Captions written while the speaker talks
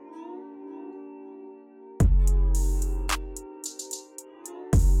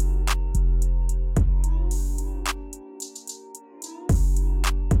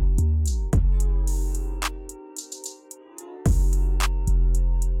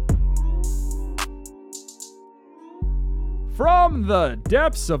From the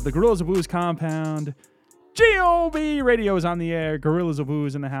depths of the Gorillas of Booze compound, GOB Radio is on the air. Gorillas of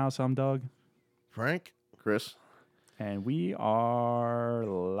Booze in the house. I'm Doug. Frank? Chris? And we are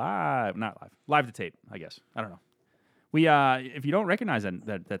live. Not live. Live to tape, I guess. I don't know. We if you don't recognize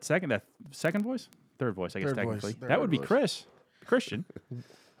that second voice? Third voice, I guess, Third technically. voice. That would be Third Christian,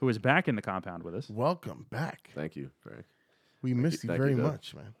 who is back in the compound with us. Welcome back. Thank you, Frank. We missed you Thank very you, Doug.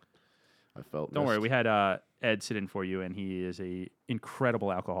 much, man. I felt Don't worry, missed. we had Ed sit in for you, and he is a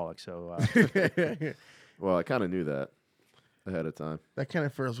incredible alcoholic. So Well, I kind of knew that ahead of time. That kind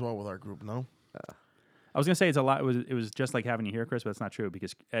of fares well with our group, no? I was gonna say it's a lot. It was just like having you here, Chris, but that's not true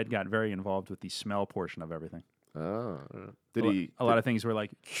because Ed got very involved with the smell portion of everything. Oh, A lot of things were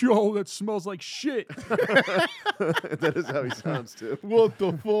like, "Yo, that smells like shit." that is how he sounds too. What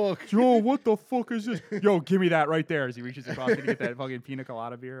the fuck? Yo, what the fuck is this? Yo, give me that right there. As he reaches across to get that fucking pina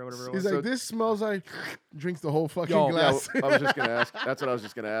colada beer or whatever it was. He's like, this smells like... Drinks the whole fucking Yo, Yeah, glass. I was just gonna ask. That's what I was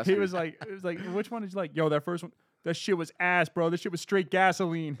just gonna ask. He you. was like, which one did you like? Yo, that first one. That shit was ass, bro. That shit was straight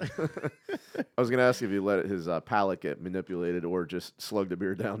gasoline. I was gonna ask if he let his palate get manipulated or just slug the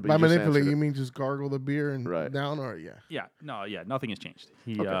beer down. But By you just manipulate, answered you it. mean just gargle the beer and Right. down, or yeah? Yeah, nothing has changed.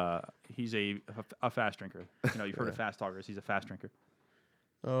 He's a fast drinker. You know, you've heard of fast talkers. He's a fast drinker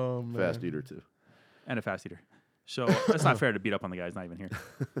Oh man. fast eater too. and a fast eater. So that's not fair to beat up on the guy. He's not even here.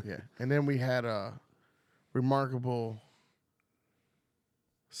 Yeah, and then we had a remarkable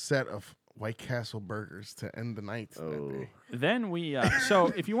set of White Castle burgers to end the night that Oh. day. Then we, so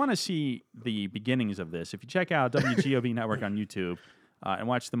if you want to see the beginnings of this, if you check out WGOB Network on YouTube and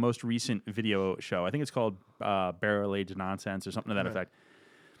watch the most recent video show, I think it's called Barrel Aged Nonsense or something to that effect.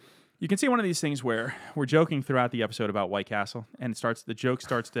 You can see one of these things where we're joking throughout the episode about White Castle, and the joke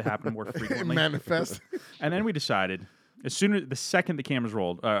starts to happen more frequently. Manifest. And then we decided, the second the cameras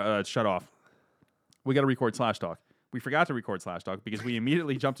rolled, shut off, we got to record Slash Talk. We forgot to record Slash Talk because we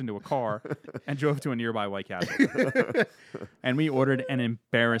immediately jumped into a car and drove to a nearby White Castle. And we ordered an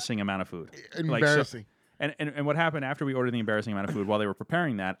embarrassing amount of food. Embarrassing. And what happened after we ordered the embarrassing amount of food, while they were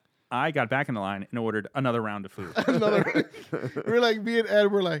preparing that, I got back in the line and ordered another round of food. We're like, me and Ed,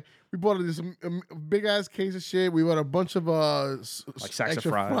 we bought this big ass case of shit. We bought a bunch of Like sacks of extra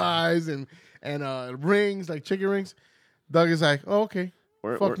fries. fries and rings, like chicken rings. Doug is like, oh, okay.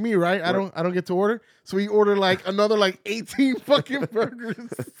 Fuck me, right? I don't get to order. So we ordered like another like 18 fucking burgers.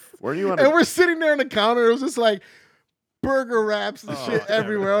 Weren't you on? And we're sitting there on the counter. It was just like burger wraps and shit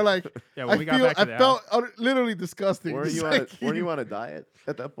everywhere. Like, Yeah, when we got back to the I felt literally disgusting. Weren't It's you on? like, Weren't you on a diet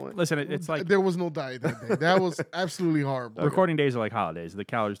at that point? Listen, it's like there was no diet that day. That was absolutely horrible. recording days are like holidays. The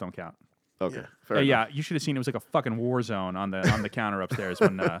calories don't count. Okay, Yeah. fair Yeah, enough. you should have seen it was like a fucking war zone on the counter upstairs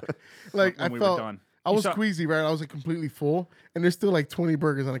when Like when I we felt, were done. I You was saw- queasy, right? I was like completely full, and there's still like 20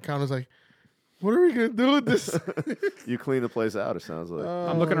 burgers on the counter. I was like, what are we gonna do with this? You clean the place out. It sounds like.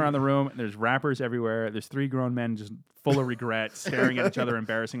 I'm looking around the room. And there's wrappers everywhere. There's 3 grown men just full of regret, staring at each other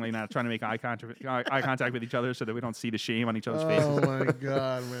embarrassingly, not trying to make eye contact with each other so that we don't see the shame on each other's faces. Oh my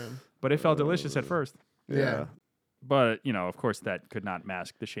god, man! But it felt delicious at first. Yeah. But of course, that could not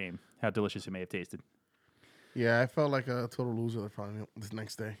mask the shame. How delicious it may have tasted. Yeah, I felt like a total loser finally this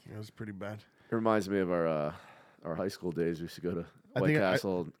next day. It was pretty bad. It reminds me of our high school days. We used to go to White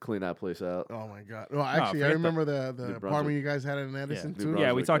Castle, clean that place out. Oh my god! No, actually, I forget remember the Brunswick. apartment you guys had in Edison New too. Brunswick.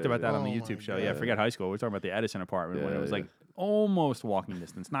 Yeah, we talked days, about that yeah. on the Oh YouTube my show. God. Yeah, forget high school. We're talking about the Edison apartment when Yeah, it was yeah. like almost walking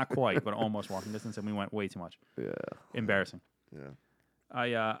distance. Not quite, but almost walking distance, and we went way too much. Yeah, Embarrassing. yeah.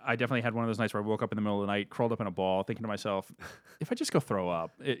 I definitely had one of those nights where I woke up in the middle of the night, crawled up in a ball, thinking to myself, if I just go throw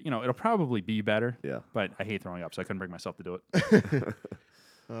up, it'll probably be better. Yeah. But I hate throwing up, so I couldn't bring myself to do it.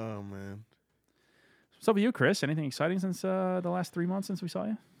 Oh man. What's up with you, Chris? Anything exciting since the last 3 months since we saw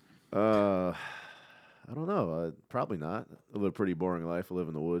you? I don't know. Probably not. I live a pretty boring life. I live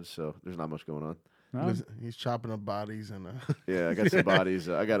in the woods, so there's not much going on. No? Listen, he's chopping up bodies and Yeah, I got some bodies.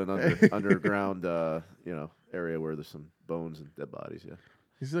 I got an underground, area where there's some bones and dead bodies. Yeah.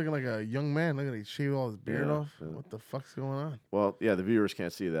 he's looking like a young man. Look at he shaved all his beard Yeah, off. yeah. What the fuck's going on? Well, yeah, the viewers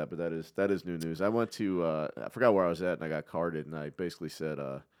can't see that, but that is new news. I went to I forgot where I was at, and I got carded, and I basically said,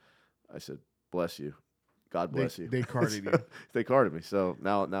 I said, bless you, God bless you. They carded you. They carded me, so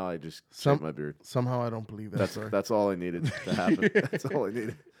now I just shave my beard. Somehow I don't believe that. That's all I needed to happen. That's all I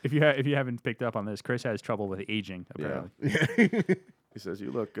needed. If you haven't picked up on this, Chris has trouble with aging, apparently. Yeah. He says,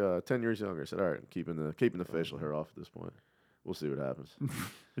 "You look 10 years younger." I said, "All right, I'm keeping the facial hair off at this point. We'll see what happens."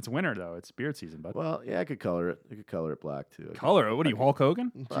 It's winter, though. It's beard season, bud. Well, yeah, I could color it. I could color it black too. Color? What are you, Hulk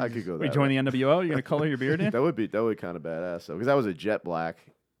Hogan? I could go We that. join way. the NWO? You're going to color your beard in? That would be kind of badass though, because that was a jet black.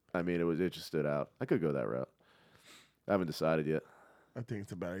 I mean, it just stood out. I could go that route. I haven't decided yet. I think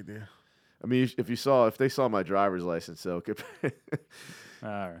it's a bad idea. I mean, if they saw my driver's license, so All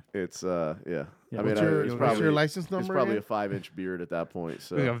right. it's Yeah. I mean, What's your license number? It's probably again? a 5-inch beard at that point.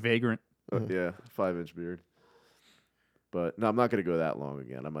 So Like a vagrant. yeah, 5-inch beard. But no, I'm not going to go that long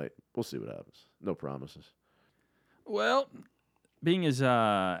again. We'll see what happens. No promises. Well, being as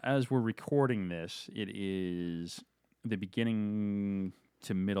we're recording this, it is the beginning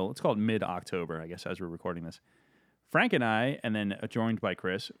to middle. It's called mid-October, I guess, as we're recording this. Frank and I, and then joined by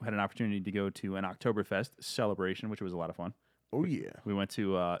Chris, had an opportunity to go to an Oktoberfest celebration, which was a lot of fun. Oh yeah. We went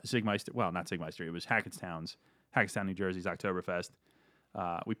to Sigmeister. Well, not Sigmeister. It was Hackettstown, New Jersey's Oktoberfest.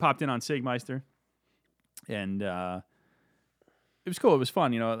 We popped in on Sigmeister, and it was cool. It was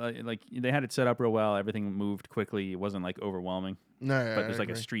fun. You know, like they had it set up real well. Everything moved quickly. It wasn't like overwhelming. No, But there's like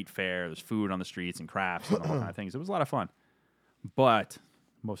a street fair. There's food on the streets and crafts and all kind of things. It was a lot of fun. But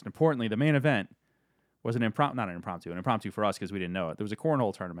most importantly, the main event was an impromptu for us because we didn't know it. There was a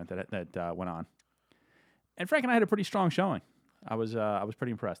cornhole tournament that went on, and Frank and I had a pretty strong showing. I was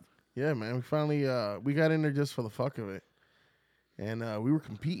pretty impressed. Yeah, man. We finally we got in there just for the fuck of it, and we were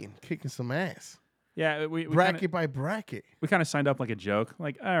competing, kicking some ass. Yeah, we bracket by bracket. We kind of signed up like a joke,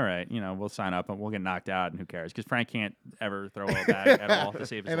 like, all right, we'll sign up and we'll get knocked out, and who cares? Because Frank can't ever throw a bag at all to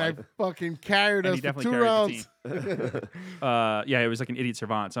save his life. And I fucking carried And us he for definitely 2 carried rounds. the team. Yeah, it was like an idiot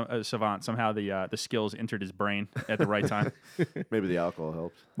savant. Somehow the skills entered his brain at the right time. Maybe the alcohol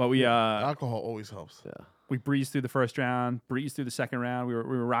helped. But we Alcohol always helps. Yeah. we breezed through the first round, breezed through the second round. We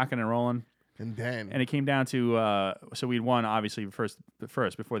were rocking and rolling. And then And it came down to so we'd won obviously first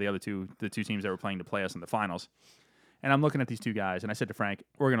before the two teams that were playing to play us in the finals. And I'm looking at these two guys, and I said to Frank,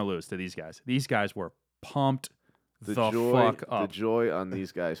 "We're gonna lose to these guys. These guys were pumped the fuck up. The joy on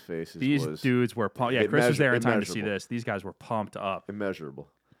these guys' faces. These was dudes were pumped. Yeah, Chris was there in time to see immeasurable. this. These guys were pumped up. Immeasurable.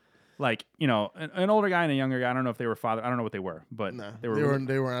 Like an older guy and a younger guy. I don't know if they were father. I don't know what they were, but no, they were.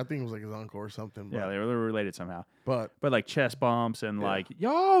 they were. I think it was like his uncle or something. But, Yeah, they were related somehow. But like chest bumps and like,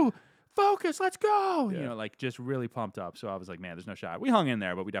 yo, focus, let's go. Yeah. Like just really pumped up. So I was like, man, there's no shot. We hung in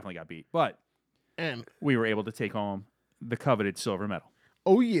there, but we definitely got beat. But and we were able to take home the coveted silver medal,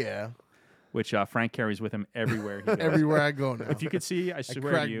 oh yeah, which Frank carries with him everywhere he goes. everywhere I go now. If you could see, I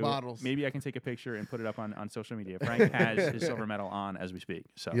swear crack to you, bottles. maybe I can take a picture and put it up on social media. Frank has his silver medal on as we speak.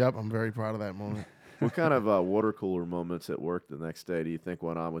 So Yep, I'm very proud of that moment. What kind of water cooler moments at work the next day do you think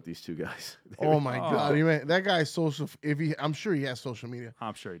went on with these two guys? Oh my god, that guy's social. I'm sure he has social media.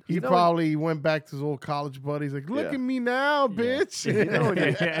 I'm sure he does. He probably went back to his old college buddies. Like, look Yeah. at me now, bitch.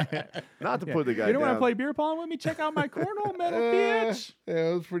 Not to put the guy You don't want down. to play beer pong with me? Check out my cornhole medal, Yeah, bitch. yeah,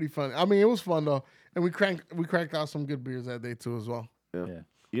 it was pretty fun. I mean, it was fun though, and we cracked out some good beers that day too as well. Yeah. Yeah.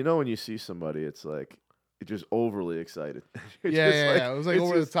 You know when you see somebody, it's like you're just overly excited. It's Yeah, just yeah. It was like it's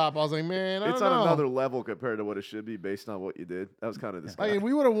over just- the top. I was like, man, I It's don't on know. another level compared to what it should be based on what you did. That was kind of this. Like, if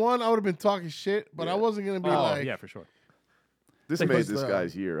we would have won, I would have been talking shit, but I Yeah. wasn't gonna be Oh, like, yeah, for sure. This like, made what's this the-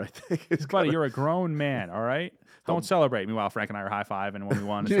 guy's year. I think. It's Buddy, kinda- you're a grown man, all right? Don't celebrate. Meanwhile, Frank and I are high-fiving when we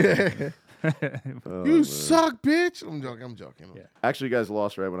won. yeah, Oh, you man. suck, bitch. I'm joking. Yeah. Actually, you guys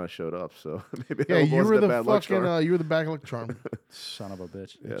lost right when I showed up, so maybe Yeah, that you wasn't were a the bad luck fucking, charm. you were the back luck charm. Son of a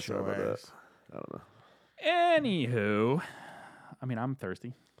bitch. Yeah, sorry about that. I don't know. Anywho, I mean, I'm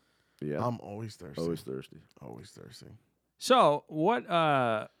thirsty. Yeah, I'm always thirsty. always thirsty. Always thirsty. So what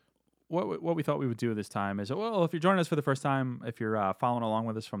we thought we would do this time is, well, if you're joining us for the first time, if you're following along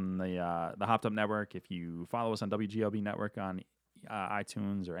with us from the Hopped Up Network, if you follow us on WGOB Network on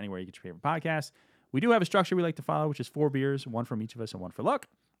iTunes or anywhere you get your favorite podcast, we do have a structure we like to follow, which is 4 beers, 1 from each of us and 1 for luck.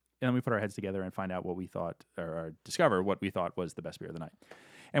 And then we put our heads together and find out what we thought, or discover what we thought was the best beer of the night.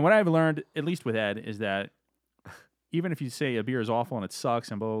 And what I've learned, at least with Ed, is that even if you say a beer is awful and it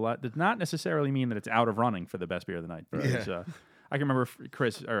sucks and blah, blah, blah, does not necessarily mean that it's out of running for the best beer of the night. Because, I can remember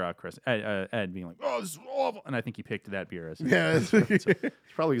Ed being like, "Oh, this is awful," and I think he picked that beer as Yeah, It's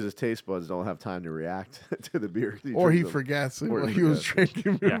probably because his taste buds don't have time to react to the beer. or he drinks them. forgets Or what he he was forgets.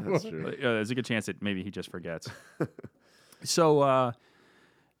 drinking. Yeah, before. that's true. There's a good chance that maybe he just forgets. So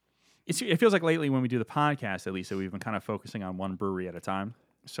it feels like lately when we do the podcast, at least, that we've been kind of focusing on one brewery at a time.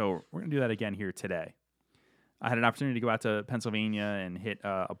 So we're going to do that again here today. I had an opportunity to go out to Pennsylvania and hit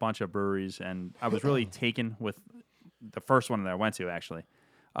a bunch of breweries, and I was really taken with the first one that I went to, actually.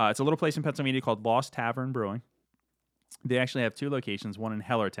 It's a little place in Pennsylvania called Lost Tavern Brewing. They actually have 2 locations. One in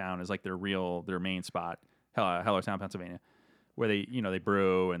Hellertown is like their main spot, Hellertown, Pennsylvania, where they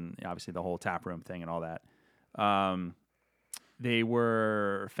brew and obviously the whole tap room thing and all that. They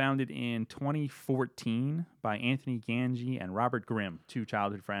were founded in 2014 by Anthony Ganji and Robert Grimm, 2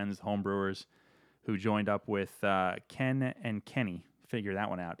 childhood friends, home brewers, who joined up with Ken and Kenny. Figure that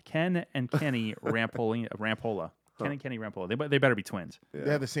one out. Ken and Kenny Rampola. Ken and Kenny Rempel. They better be twins. Yeah.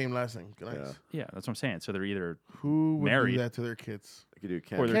 They have the same last name. Nice. Yeah. Yeah, that's what I'm saying. So they're either Who would Married. do that to their kids? I could do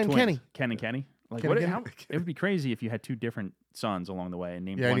Ken. or they're Ken twins. Kenny. Ken and Kenny. Like Ken what? and Kenny. It would be crazy if you had two different sons along the way and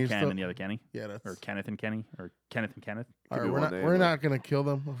named Yeah, and one you Ken still- and the other Kenny, Yeah, that's. or Kenneth and Kenny, or Kenneth and Kenneth. All Could right, be we're one not. name, We're like- not gonna kill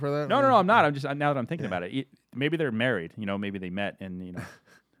them for that. No, I'm not. I'm just now that I'm thinking Yeah. about it. Maybe they're married. Maybe they met and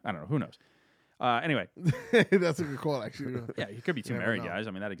I don't know. Who knows? Anyway, That's a good call, actually. yeah, it could be two You never married know. guys.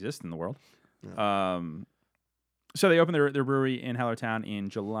 I mean, that exists in the world. So they opened their brewery in Hellertown in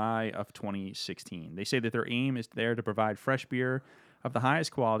July of 2016. They say that their aim is there to provide fresh beer of the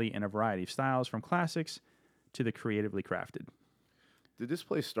highest quality in a variety of styles, from classics to the creatively crafted. Did this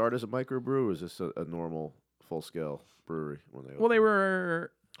place start as a microbrew, or is this a normal full-scale brewery when they Well, they opened?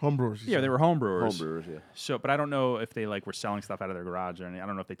 were Homebrewers. they were home brewers. Homebrewers, yeah. So, but I don't know if they were selling stuff out of their garage or anything. I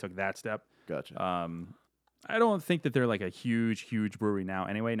don't know if they took that step. Gotcha. I don't think that they're like a huge brewery now.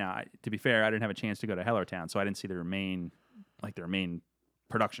 Anyway, now to be fair, I didn't have a chance to go to Hellertown, so I didn't see their main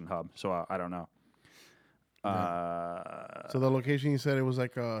production hub. So I don't know. So the location you said it was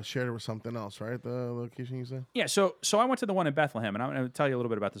like shared with something else, right? The location you said. Yeah, so I went to the one in Bethlehem, and I'm going to tell you a little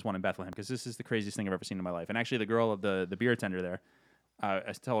bit about this one in Bethlehem because this is the craziest thing I've ever seen in my life. And actually, the girl, the beer tender there,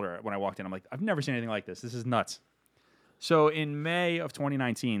 I told her when I walked in, I'm like, I've never seen anything like this. This is nuts. So in May of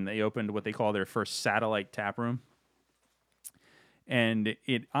 2019, they opened what they call their first satellite tap room, and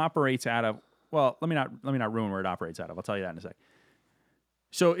it operates out of. Well, let me not ruin where it operates out of. I'll tell you that in a sec.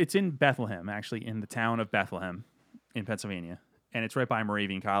 So it's in Bethlehem, actually, in the town of Bethlehem, in Pennsylvania, and it's right by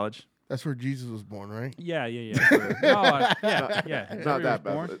Moravian College. That's where Jesus was born, right? Yeah. No, yeah. Is Not where he was that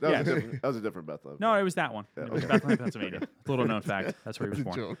born? Bethlehem. That, Yeah. was a different, that was a different Bethlehem. No, it was that one. It was Bethlehem, Pennsylvania. Little known fact. That's where he was It's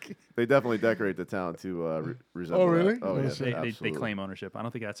a born. joke. They definitely decorate the town to resemble Oh, really? that. Oh, Oh, yeah, shit. They absolutely. claim ownership. I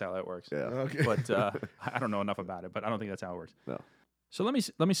don't think that's how that works. Yeah. Okay. But I don't know enough about it. But I don't think that's how it works. No. So let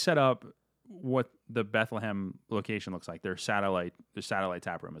me set up what the Bethlehem location looks like. Their satellite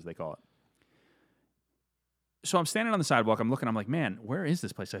tap room, as they call it. So I'm standing on the sidewalk. I'm looking. I'm like, man, where is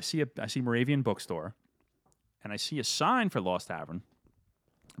this place? I see Moravian Bookstore, and I see a sign for Lost Tavern,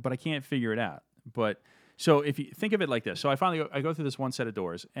 but I can't figure it out. But so if you think of it like this, so I go through this one set of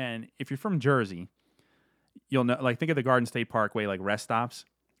doors, and if you're from Jersey, you'll know. Like, think of the Garden State Parkway like rest stops,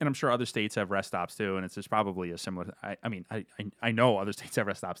 and I'm sure other states have rest stops too, and there's probably a similar. I know other states have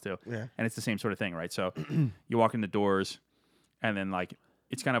rest stops too, Yeah. and it's the same sort of thing, right? So you walk in the doors, and then like.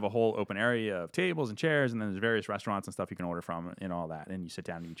 It's kind of a whole open area of tables and chairs, and then there's various restaurants and stuff you can order from and all that, and you sit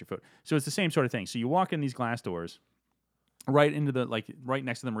down and eat your food. So it's the same sort of thing. So you walk in these glass doors, right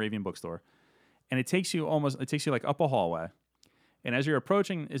next to the Moravian Bookstore, and it takes you like up a hallway, and as you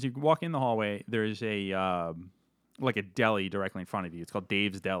walk in the hallway, there's a like a deli directly in front of you. It's called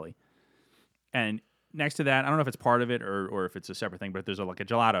Dave's Deli, and next to that, I don't know if it's part of it or if it's a separate thing, but there's like a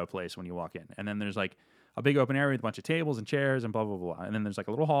gelato place when you walk in, and then there's like a big open area with a bunch of tables and chairs and blah, blah, blah. And then there's like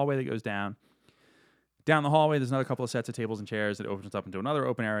a little hallway that goes down. Down the hallway, there's another couple of sets of tables and chairs that opens up into another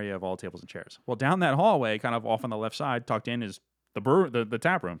open area of all tables and chairs. Well, down that hallway, kind of off on the left side, tucked in is the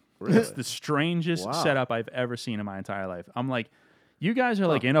tap room. Really? It's the strangest Wow. setup I've ever seen in my entire life. I'm like, you guys are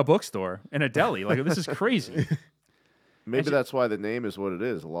like in a bookstore, in a deli. Like, this is crazy. Maybe that's why the name is what it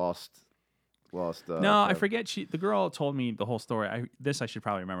is. Lost. No, I forget. The girl told me the whole story. I should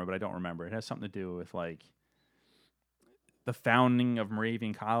probably remember, but I don't remember. It has something to do with like the founding of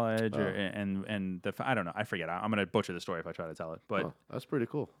Moravian College, I don't know. I forget. I'm gonna butcher the story if I try to tell it. But that's pretty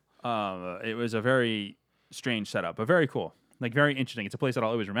cool. it was a very strange setup, but very cool. Like, very interesting. It's a place that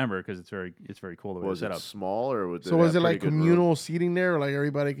I'll always remember because it's very cool the way it's Was set it up. small or was So was it like communal seating there, or like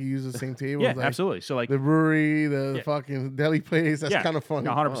everybody could use the same table? Yeah, Like absolutely. So like the brewery, the Yeah. fucking deli place. That's kind of fun.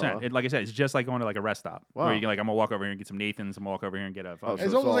 100%. Oh. Like I said, it's just like going to like a rest stop where Wow. you can like, I'm gonna walk over here and get some Nathan's. I'm gonna walk over here and get a. Oh, so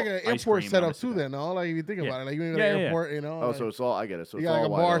It's almost all like an ice airport cream and setup all this too. stuff. Then, no, like if you think Yeah. about it, like you go to Yeah, the yeah. airport, you know. Oh, like, so it's all. I get it. So you it's got all like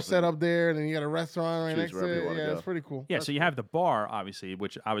a wide bar open. set up there, and then you got a restaurant right Choose next to wherever you it. wanna Yeah, go. it's pretty cool. Yeah, so you have the bar, obviously,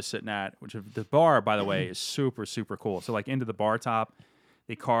 which I was sitting at, the bar, by the way, is super, super cool. So, like, into the bar top,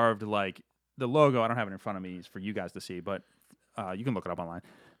 they carved, like, the logo. I don't have it in front of me for you guys to see, but you can look it up online.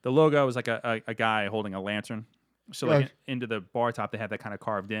 The logo is like a guy holding a lantern. So, like, Right. into the bar top, they have that kind of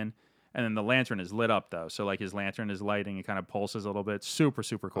carved in. And then the lantern is lit up, though. So, like, his lantern is lighting. It kind of pulses a little bit. Super,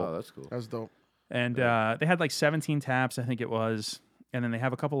 super cool. Oh, that's cool. That's dope. And they had like 17 taps, I think it was. And then they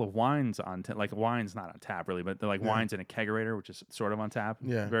have a couple of wines on like wine's not on tap really, but they're like wines in a kegerator, which is sort of on tap.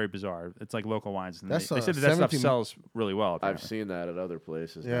 Yeah. Very bizarre. It's like local wines. And That's, they said that stuff 17 sells really well. I've apparently. seen that at other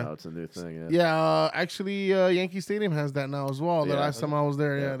places. Yeah. Now it's a new thing. Yeah. Yeah, actually, Yankee Stadium has that now as well. The Yeah. last time I was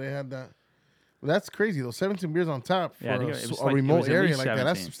there, Yeah. yeah, they had that. That's crazy though. 17 beers on tap for Yeah, I think a, it was a like- it remote was at area least like that.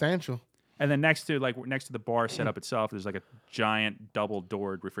 That's 17. substantial. And then next to the bar setup itself, there's like a giant double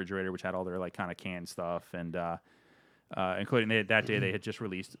doored refrigerator, which had all their like kind of canned stuff. And including that day they had just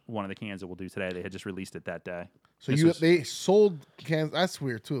released one of the cans that we'll do today. They had just released it that day. So they sold cans. That's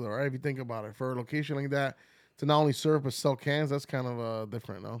weird too, though, right? If you think about it, for a location like that to not only serve but sell cans, that's kind of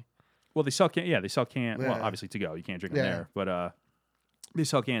different, no? Well, they sell can. Yeah, they sell can. Yeah. Well, obviously to go, you can't drink them there, but they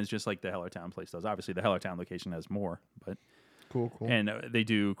sell cans just like the Hellertown place does. Obviously, the Hellertown location has more, but Cool. and they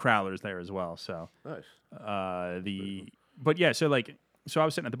do crowlers there as well. So Nice. but yeah, so I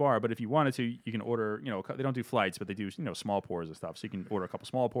was sitting at the bar, but if you wanted to, you can order. They don't do flights, but they do small pours and stuff. So you can order a couple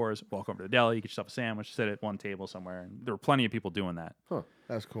small pours, walk over to the deli, you get yourself a sandwich, sit at one table somewhere, and there were plenty of people doing that. Huh.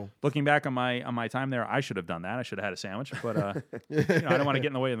 That's cool. Looking back on my time there, I should have done that. I should have had a sandwich, but I don't want to get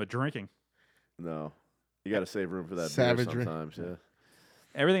in the way of the drinking. No, you got to save room for that Savagery. beer sometimes. Yeah.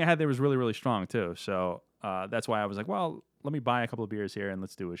 Everything I had there was really, really strong too. So that's why I was like, well, let me buy a couple of beers here and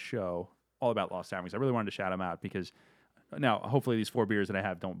let's do a show all about Lost Tavern. I really wanted to shout them out because now hopefully these 4 beers that I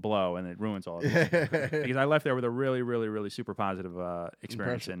have don't blow and it ruins all of it. Because I left there with a really, really, really super positive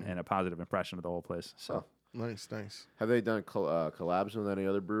experience and a positive impression of the whole place. So Nice. Have they done collabs with any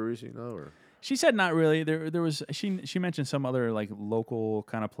other breweries? Or she said not really. There was she mentioned some other like local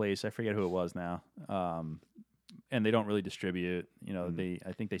kind of place. I forget who it was now. And they don't really distribute.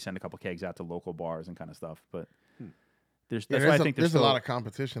 I think they send a couple kegs out to local bars and kind of stuff. But that's why I think there's a lot of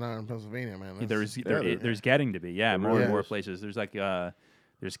competition out in Pennsylvania, man. There's getting to be more and more is. places. There's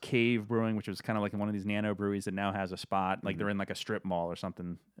there's Cave Brewing, which was kind of like one of these nano breweries that now has a spot. Like they're in like a strip mall or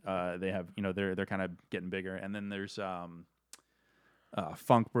something. They have they're kind of getting bigger. And then there's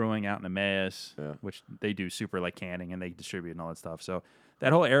Funk Brewing out in Emmaus, which they do super like canning and they distribute and all that stuff. So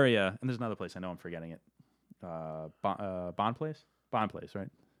that whole area, and there's another place I know I'm forgetting it. Bond Place, right?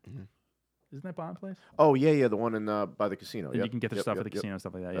 Mm-hmm. Isn't that Bond Place? Oh yeah, the one in by the casino. You can get the stuff at the casino and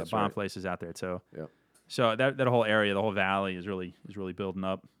stuff like that. That's Bond right. Place is out there too. Yeah. So that whole area, the whole valley is really building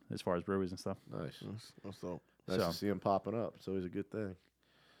up as far as breweries and stuff. Nice. That's dope. Nice to see them popping up. It's always a good thing.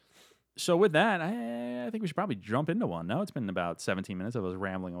 So with that, I think we should probably jump into one. No, it's been about 17 minutes of us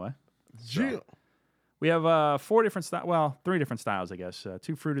rambling away. So, we have 3 different styles, I guess.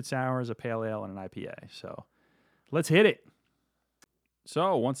 2 fruited sours, a pale ale, and an IPA. So let's hit it.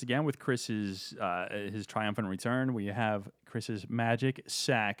 So once again, with Chris's his triumphant return, we have Chris's magic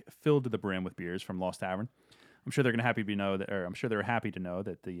sack filled to the brim with beers from Lost Tavern. I'm sure they're happy to know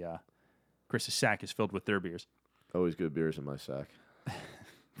that the Chris's sack is filled with their beers. Always good beers in my sack.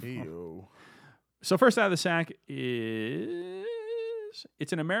 Hey-o. So first out of the sack is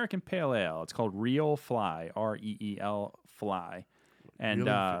it's an American pale ale. It's called Reel Fly, Reel Fly, and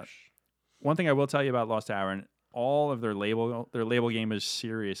one thing I will tell you about Lost Tavern. All of their label game is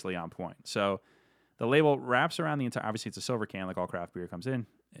seriously on point. So the label wraps around the entire. Obviously, it's a silver can, like all craft beer comes in.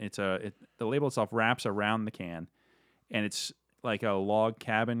 The label itself wraps around the can, and it's like a log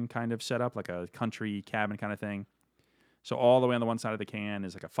cabin kind of setup, like a country cabin kind of thing. So all the way on the one side of the can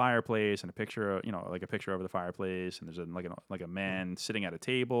is like a fireplace and a picture, like a picture over the fireplace, and there's like a man sitting at a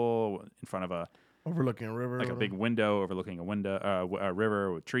table in front of overlooking a river, like a big window overlooking a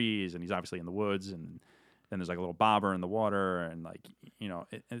river with trees, and he's obviously in the woods and. Then there's like a little bobber in the water, and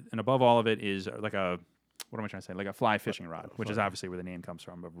and above all of it is like what am I trying to say? Like a fly fishing rod, which is obviously where the name comes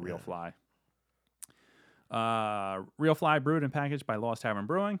from of Reel Fly. Reel Fly brewed and packaged by Lost Tavern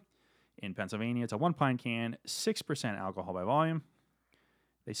Brewing in Pennsylvania. It's a 1-pint can, 6% alcohol by volume.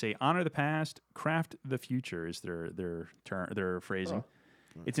 They say honor the past, craft the future is their phrasing.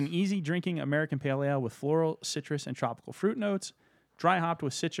 Nice. It's an easy drinking American pale ale with floral, citrus, and tropical fruit notes, dry hopped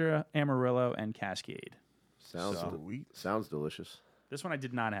with Citra, Amarillo, and Cascade. Sounds delicious. This one I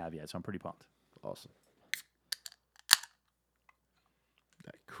did not have yet, so I'm pretty pumped. Awesome.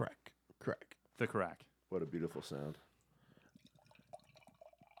 That crack. The crack. What a beautiful sound.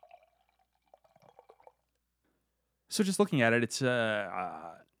 So just looking at it, it's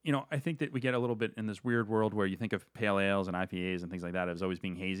I think that we get a little bit in this weird world where you think of pale ales and IPAs and things like that as always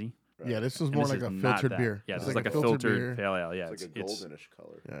being hazy. Yeah, this is more like a filtered beer. Yeah, this is like a filtered pale ale. Yeah, it's like a goldenish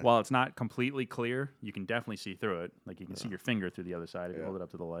color. Yeah. While it's not completely clear, you can definitely see through it. Like you can see your finger through the other side if you hold it up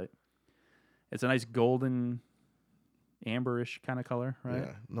to the light. It's a nice golden, amberish kind of color, right?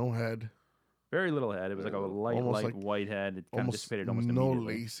 Yeah, no head. Very little head. It was like a light white head. It kind of dissipated almost no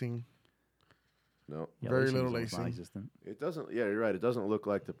immediately. lacing. No. Yeah, very lacing little is almost lacing. non-existent. It doesn't. Yeah, you're right. It doesn't look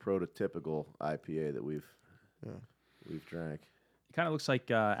like the prototypical IPA that we've drank. It kind of looks like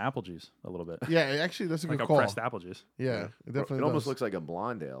apple juice a little bit. Yeah, actually, that's a like good a call. pressed apple juice. Yeah, it definitely It almost does. looks like a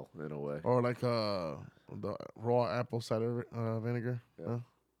blonde ale in a way. Or like the raw apple cider vinegar. Yeah. Huh?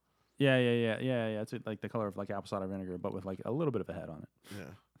 Yeah. It's like the color of like apple cider vinegar, but with like a little bit of a head on it.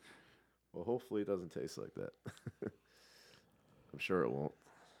 Yeah. Well, hopefully it doesn't taste like that. I'm sure it won't.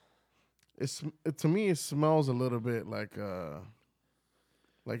 To me, it smells a little bit like an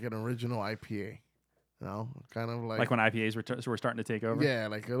original IPA. You know, kind of like when IPAs were starting to take over. Yeah,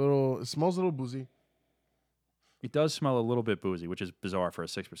 like a little. It smells a little boozy. It does smell a little bit boozy, which is bizarre for a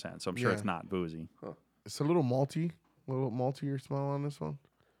 6%. So I'm sure Yeah. it's not boozy. It's a little malty, maltier smell on this one.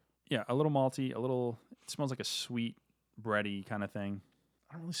 Yeah, a little malty, it smells like a sweet, bready kind of thing.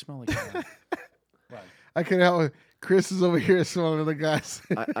 I don't really smell like that. Right. I can help it. Chris is over here smelling the guys.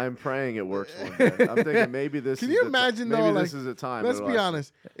 I'm praying it works one day. I'm thinking maybe this. Can is you the imagine maybe though? this Like, is the time. let's be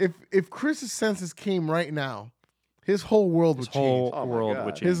honest. If Chris's senses came right now, his whole world would His whole change. Oh my world God.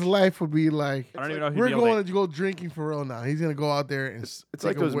 would change. His life would be like, I don't even know if he'd we're be able going to go drinking for real now. He's gonna go out there and It's take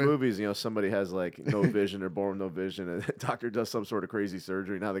like a those whiff. movies, somebody has like no vision or born with no vision, and the doctor does some sort of crazy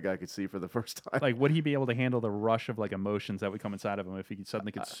surgery. Now the guy could see for the first time. Like, would he be able to handle the rush of like emotions that would come inside of him if he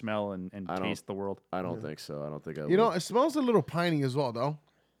suddenly could smell and I don't- taste the world? I don't think so. I don't think I. You know, would. it smells a little piney as well, though.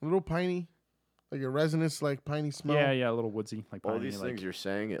 A little piney, like a resinous, like piney smell. Yeah, a little woodsy, like all piney, these like, things you're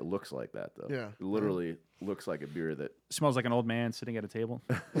saying, it looks like that though. Yeah. It literally looks like a beer that smells like an old man sitting at a table.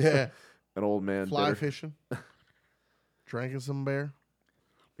 Yeah. an old man. Fly bitter. fishing, drinking some beer.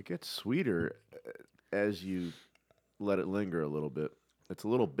 It gets sweeter as you let it linger a little bit. It's a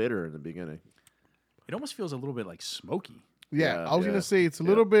little bitter in the beginning. It almost feels a little bit like smoky. Yeah, Yeah, I was yeah, gonna say it's a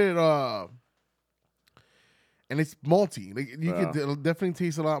little bit, and it's malty. Like you Yeah. could definitely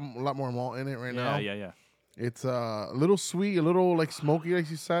taste a lot more malt in it right now. Yeah. It's a little sweet, a little like smoky, like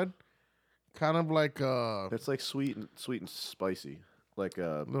you said. Kind of like It's like sweet and spicy, like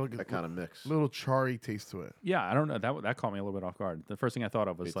Little- that kind of mix. little charry taste to it. Yeah, I don't know. That caught me a little bit off guard. The first thing I thought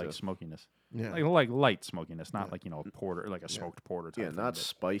of was Me like too. smokiness. Yeah, Like light smokiness, not like, a porter, like a smoked porter type Yeah, thing, not but-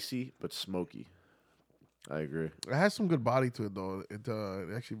 spicy, but smoky. I agree. it has some good body to it though. It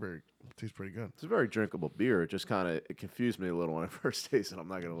actually tastes pretty good. It's a very drinkable beer. It just kind of it confused me a little when I first tasted it. I'm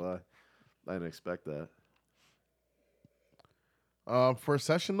not gonna lie. I didn't expect that. For a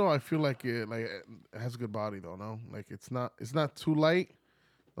session though, I feel like it has good body though. No, like it's not too light.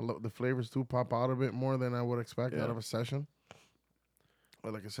 The flavors do pop out a bit more than I would expect Yeah. out of a session,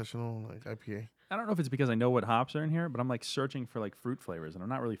 or like a sessional like IPA. I don't know if it's because I know what hops are in here, but I'm like searching for like fruit flavors, and I'm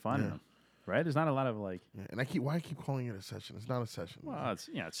not really finding Yeah. them. Right? There's not a lot of like. Yeah, and I keep calling it a session. It's not a session. Well, it's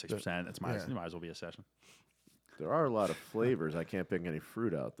 6%. It might as well be a session. There are a lot of flavors. I can't pick any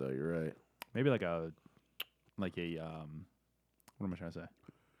fruit out though. You're right. Maybe like a what am I trying to say?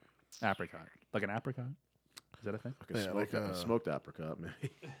 Apricot, like an apricot. Is that a thing? Like a, Yeah, smoked, like a smoked apricot, maybe.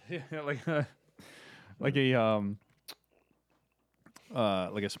 Yeah, like like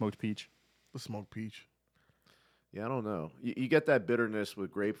a smoked peach. The smoked peach. Yeah, I don't know. You get that bitterness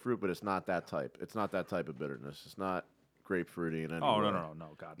with grapefruit, but it's not that type. It's not that type of bitterness. It's not grapefruity in any Oh way.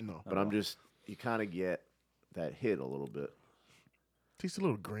 no, God, No. But you kind of get that hit a little bit, Tastes a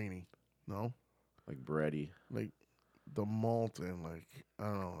little grainy. No, like bready. like the malt and like I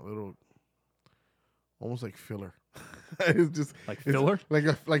don't know, a little, almost like filler. It's just Like it's filler?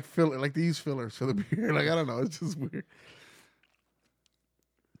 like filler, like they use fillers for the beer. Like I don't know, it's just weird.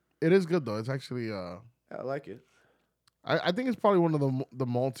 It is good though. It's actually I like it. I think it's probably one of the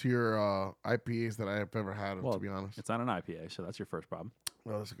maltier IPAs that I have ever had. Well, to be honest, It's not an IPA, so that's your first problem.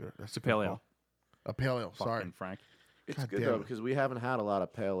 well, that's a good. That's It's a pale ale. A pale ale. Sorry. Fucking Frank. It's God good damn though it. because we haven't had a lot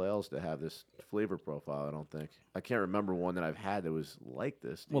of pale ales that have this flavor profile. I don't think. I can't remember one that I've had that was like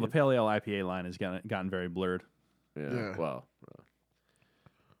this. Well, the dude. pale ale IPA line has gotten very blurred. Yeah. Well,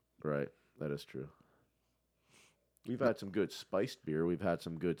 right. That is true. We've had some good spiced beer. We've had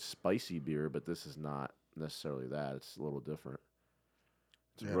some good spicy beer, but this is not necessarily that. It's a little different.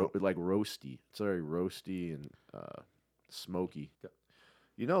 It's Yeah. like roasty. It's very roasty and smoky.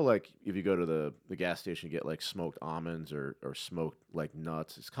 You know, like if you go to the gas station, you get like smoked almonds or smoked like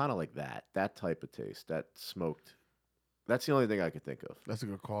nuts. It's kind of like that type of taste. That smoked. That's the only thing I could think of. That's a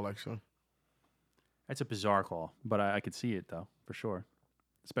good call, actually. It's a bizarre call, but I could see it though for sure.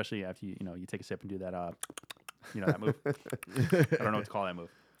 Especially after you take a sip and do that that move. I don't know what to call that move.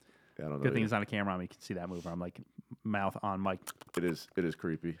 I don't know. Good thing it's not a camera on me. You can see that move. Where I'm like mouth on mic. It is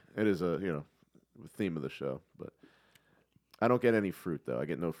creepy. It is a theme of the show, but I don't get any fruit though. I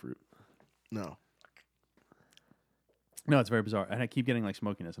get no fruit. No. No, it's very bizarre, and I keep getting like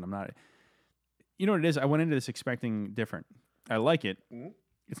smokiness, and I'm not. You know what it is? I went into this expecting different. I like it.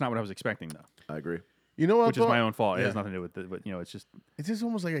 It's not what I was expecting though, I agree. You know what? which is though? my own fault. It Yeah. has nothing to do with it, but it's just It's just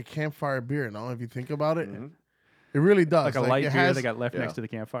almost like a campfire beer, no? If you think about it, it really does. like a light it beer has- that got left yeah. next to the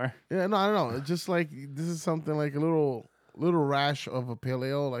campfire. Yeah, no, I don't know. It's just like this is something like a little rash of a pale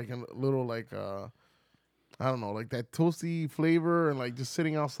ale, like a little like I don't know, like that toasty flavor, and like just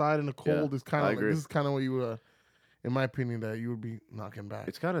sitting outside in the cold is kind I of like agree. this is kind of what you in my opinion, that you would be knocking back.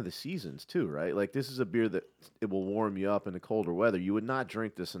 It's kind of the seasons too, right? Like this is a beer that it will warm you up in the colder weather. You would not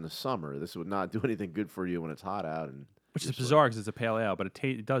drink this in the summer. This would not do anything good for you when it's hot out. And Which is bizarre because it's a pale ale, but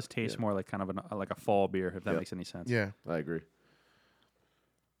it does taste more like kind of like a fall beer, if that makes any sense. Yeah, I agree.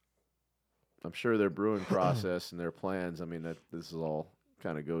 I'm sure their brewing process and their plans. I mean, that this is all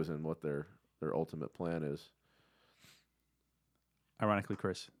kind of goes in what their ultimate plan is. Ironically,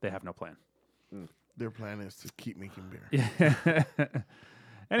 Chris, they have no plan. their plan is to keep making beer. Yeah.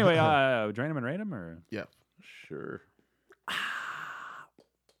 Anyway, drain them and rate them, or Yeah, Sure.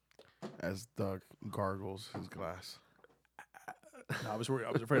 as Doug gargles his glass. no, I was worried.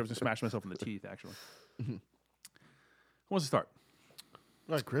 I was afraid I was gonna smash myself in the teeth. Actually, who wants to start?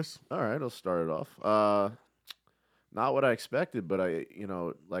 All right, Chris. All right, I'll start it off. Not what I expected, but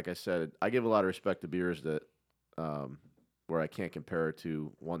like I said, I give a lot of respect to beers that, where I can't compare it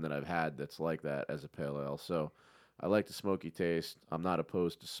to one that I've had that's like that as a pale ale. So I like the smoky taste. I'm not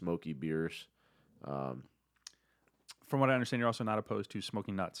opposed to smoky beers, From what I understand, you're also not opposed to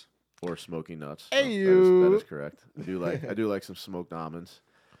smoking nuts. or smoky nuts. So Hey, that is correct. I do like some smoked almonds.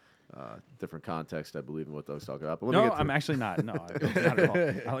 Different context, I believe, in what Doug's talking about. But No, I'm actually not. No, not at all.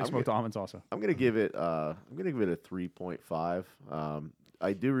 I like smoked almonds also. I'm gonna give it. I'm gonna give it a 3.5.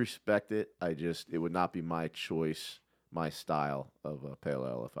 I do respect it. It would not be my choice, my style of a pale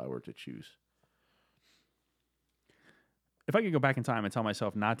ale if I were to choose. If I could go back in time and tell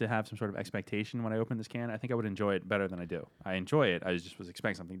myself not to have some sort of expectation when I open this can, I think I would enjoy it better than I do. I enjoy it. I just was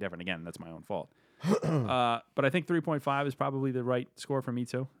expecting something different. Again, that's my own fault. But I think 3.5 is probably the right score for me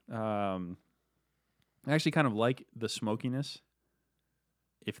too. I actually kind of like the smokiness,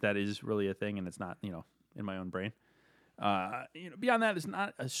 if that is really a thing and it's not, in my own brain. Beyond that, there's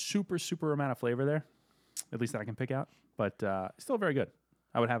not a super amount of flavor there, at least that I can pick out. But still very good.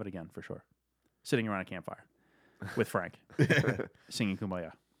 I would have it again for sure. Sitting around a campfire with Frank, singing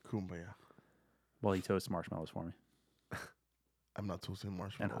Kumbaya Kumbaya. while he toasts marshmallows for me. I'm not toasting And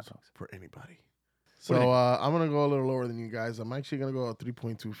marshmallows hot dogs. for anybody. What do you So I'm gonna go a little lower than you guys. I'm actually gonna go at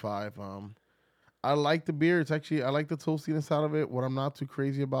 3.25. I like the beer. I like the toastiness out of it. What I'm not too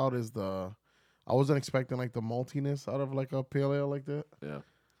crazy about is I wasn't expecting like the maltiness out of like a pale ale like that. Yeah.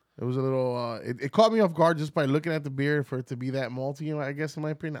 It was a little. It caught me off guard just by looking at the beer for it to be that malty. I guess in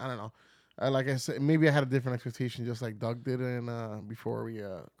my opinion, I don't know. Like I said, maybe I had a different expectation, just like Doug did, and before we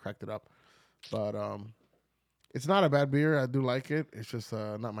cracked it up. But it's not a bad beer. I do like it. It's just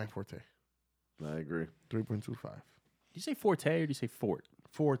not my forte. I agree. 3.25. Did you say forte or did you say fort?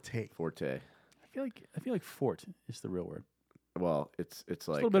 Forte. Forte. I feel like fort is the real word. Well, it's There's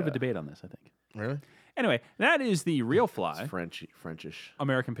like a little bit of a debate on this, I think. Really? Anyway, that is the Real Fly It's Frenchish.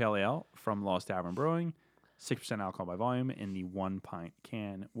 American Pale Ale from Lost Tavern Brewing. 6% alcohol by volume in the 1 pint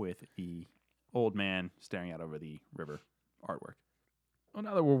can with the old man staring out over the river artwork. Well,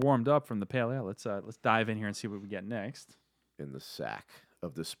 now that we're warmed up from the pale ale, let's dive in here and see what we get next. In the sack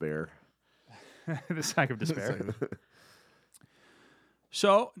of despair. The sack of despair.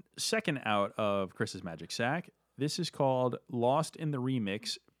 So, second out of Chris's Magic Sack, this is called Lost in the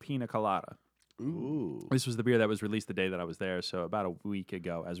Remix Pina Colada. Ooh. This was the beer that was released the day that I was there, so about a week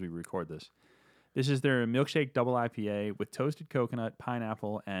ago as we record this. This is their milkshake double IPA with toasted coconut,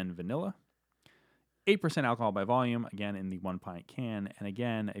 pineapple, and vanilla. 8% alcohol by volume, again in the 1 pint can, and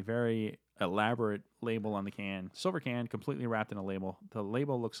again a very elaborate label on the can. Silver can, completely wrapped in a label. The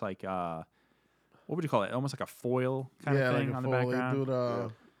label looks like, what would you call it? Almost like a foil kind of thing like a on the foil. background. They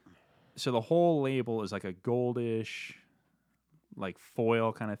do So the whole label is like a goldish, like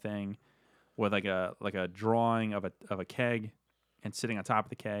foil kind of thing, with like a drawing of a keg, and sitting on top of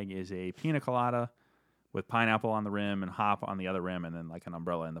the keg is a pina colada with pineapple on the rim and hop on the other rim, and then like an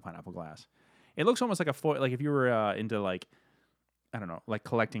umbrella in the pineapple glass. It looks almost like a foil, like if you were into like, I don't know, like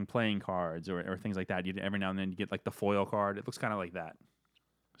collecting playing cards or things like that. Every now and then you get like the foil card. It looks kind of like that.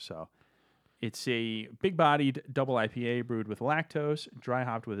 So it's a big-bodied double IPA brewed with lactose, dry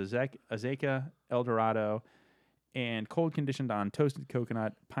hopped with Azeka, Eldorado, and cold conditioned on toasted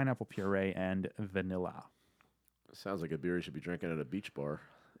coconut, pineapple puree, and vanilla. Sounds like a beer you should be drinking at a beach bar.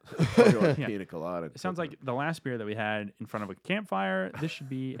 Yeah. Pina colada. It sounds like the last beer that we had in front of a campfire. This should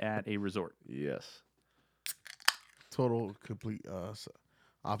be at a resort. Yes. total, complete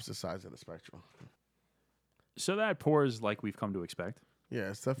opposite sides of the spectrum. So that pours like we've come to expect. Yeah,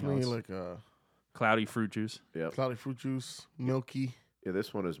 it's definitely it's- like a Cloudy fruit juice. Yep. cloudy fruit juice, milky. Yeah,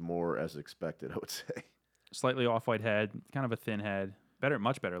 this one is more as expected, I would say. Slightly off-white head, kind of a thin head.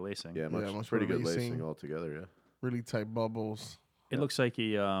 Much better lacing. Yeah, much pretty better good lacing lacing. altogether, yeah. Really tight bubbles. It looks like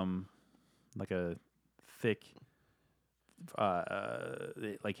a thick,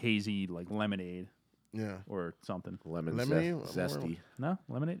 like hazy, like lemonade Yeah. or something. Lemon Lemonade? zesty. No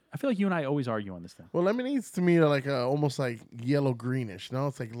lemonade. I feel like you and I always argue on this thing. Well, lemonades to me are like almost like yellow greenish. No,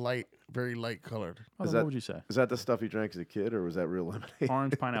 it's like light, very light colored. Oh, Is then that- what would you say? Is that the stuff you drank as a kid, or was that real lemonade?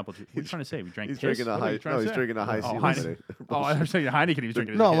 Orange pineapple juice. What are you trying to say? We drank He's piss? drinking a What are you high. trying No, to he's say? drinking a high Oh, C Heineken. lemonade. Oh, I was saying Heineken. He was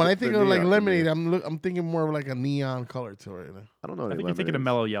drinking. No, as a when kid. I think the of like neon- lemonade, the I'm thinking more of like a neon color to it. I don't know. I Any think you're thinking of lemonades.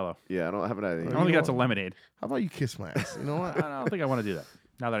 mellow yellow. Yeah, I haven't had any. I You don't think know that's a what? lemonade. How about you kiss my ass? You know what? I don't think I want to do that.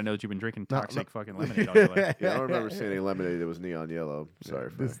 Now that I know that you've been drinking No, toxic no. fucking lemonade all your life. Yeah, I don't remember seeing any lemonade that was neon yellow. Sorry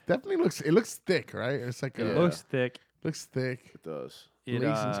for This definitely looks thick, right? It's like It Yeah. looks thick. looks thick. It does. It,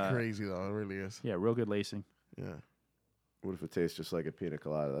 Lacing's crazy though. It really is. Yeah, real good lacing. Yeah. What if it tastes just like a pina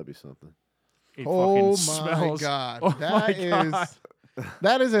colada? That'd be something. It Oh fucking my smells. god, Oh my God.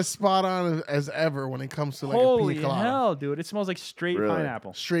 that is as spot on as ever when it comes to like a Holy pina colada. hell, dude! It smells like straight Really?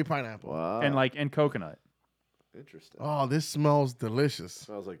 pineapple Straight pineapple. Wow. and coconut. Interesting. Oh, this smells delicious.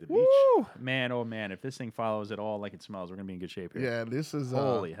 Smells like the beach. Woo! Man, oh man! If this thing follows at all like it smells, we're gonna be in good shape here. Yeah, this is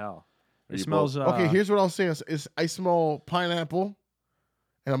Holy hell! Are It you smells. Okay, here's what I'll say. Is I smell pineapple,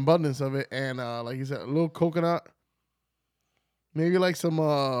 an abundance of it, and like you said, a little coconut. Maybe like some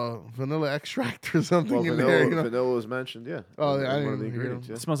vanilla extract or something Well, in vanilla, there. You know? vanilla was mentioned. Yeah. Oh, As yeah, I one of the didn't hear ingredients.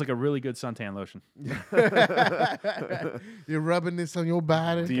 It Yeah. smells like a really good suntan lotion. You're rubbing this on your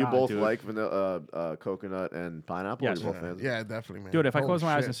body. Do you God, both dude. like vanilla, coconut, and pineapple? Yes. Or you both Yeah, fans? yeah, definitely, man. Dude, if I Holy close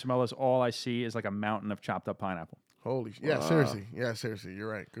my eyes shit. and smell this, all I see is like a mountain of chopped up pineapple. Holy yeah, Wow. seriously. Yeah, seriously. You're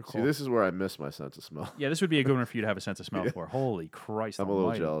right. Good See, call. this is where I miss my sense of smell. Yeah, this would be a good one for you to have a sense of smell for. Holy Christ! I'm a little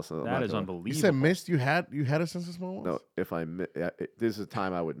almighty. jealous. I'm That not is gonna- unbelievable. You said missed. You had a sense of smell. No, if I this is a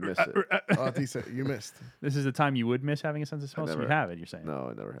time I would miss it. Oh, I thought you said you missed. This is the time you would miss having a sense of smell. So you never- have it. You're saying. No,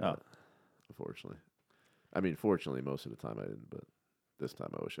 I never had Oh. it. Unfortunately, I mean, fortunately, most of the time I didn't, but this time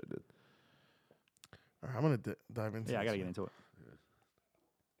I wish I did. All right, I'm gonna dive into. Yeah, I this gotta get one. into it.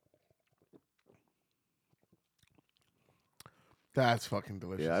 That's fucking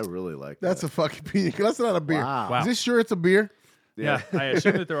delicious. Yeah, I really like That's that. a fucking pina. That's not a beer. Wow. Wow. Is this sure it's a beer? Yeah, I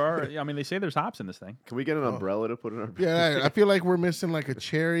assume that there are. I mean, they say there's hops in this thing. Can we get an umbrella to put in our? Yeah, I feel like we're missing like a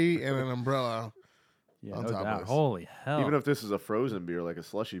cherry and an umbrella. Yeah, On no top of doubt. this. Holy hell! Even if this is a frozen beer, like a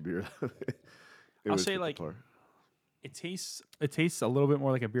slushy beer. it I'll would say, fit the like, part. it tastes a little bit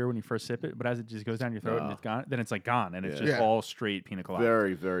more like a beer when you first sip it, but as it just goes down your throat and No. it's gone, then it's like gone, and it's Yeah. just Yeah. all straight pina colada.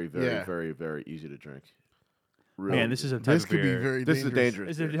 Very, very, very, Yeah. very, very easy to drink. Really Man, this is a type This of could beer. be very This is dangerous. dangerous.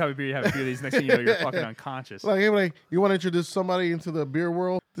 This is the type of beer you have a few of these. Next thing you know, you're fucking unconscious. Like, hey, like you want to introduce somebody into the beer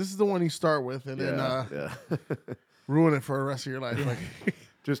world? This is the one you start with, and then Yeah, yeah. ruin it for the rest of your life. Like,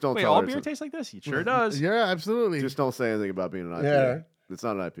 Just don't Wait, tell all her beer it's tastes like this? It sure does. yeah, absolutely. just don't say anything about being an IPA. Yeah. It's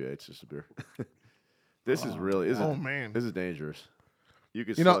not an IPA. It's just a beer. This is really. oh man. This is dangerous. You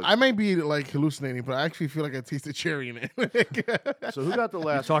could. You know, slug- I might be like hallucinating, but I actually feel like I tasted cherry in it. So who got the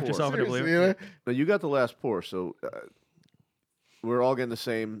last? talked pour? yourself into Seriously, believing. yeah. No, you got the last pour. So we're all getting the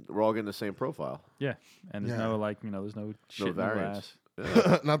same. We're all getting the same profile. Yeah, and there's Yeah. no like there's no shit in the variance.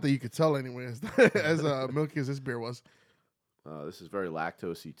 glass. Not that you could tell anyway, as milky as this beer was. This is very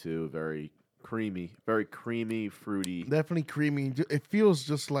lactosey too. Very creamy, fruity. Definitely creamy. It feels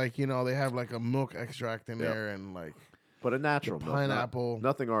just like, they have like a milk extract in Yep. there and like, But a natural milk, pineapple.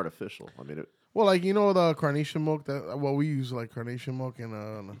 nothing artificial. I mean, well, like, the carnation milk we use like carnation milk and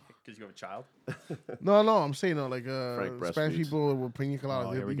Because you have a child. no, I'm saying like Frank Spanish breastfeeds. people with pina colada.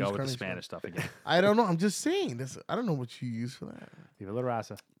 Oh, they here we use go with the carnation Spanish milk. stuff again. I don't know. I'm just saying this. I don't know what you use for that. Viva la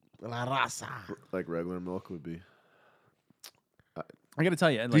raza. La raza. like regular milk would be. I got to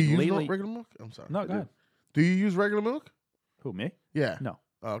tell you, Do like you use lately. regular milk? I'm sorry. No, go ahead. Do you use regular milk? Who, me? Yeah. No.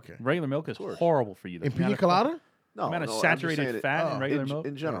 Oh, okay. Regular milk is course. horrible for you. The In pina amount of- colada? No, amount of no, I'm just saturated saying it- fat in oh, regular in, milk.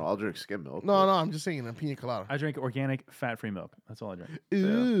 in general, I'll drink skim milk. No, but- no. I'm just saying in pina colada. I drink organic, fat-free milk. That's all I drink.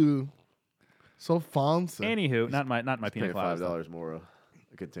 Ooh. So fancy. Anywho, not my pina Paying colada. $5 more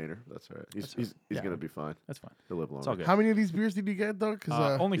a container. That's all right. He's yeah. gonna be fine. That's fine. He'll live It's all longer. good. How many of these beers did you get, though?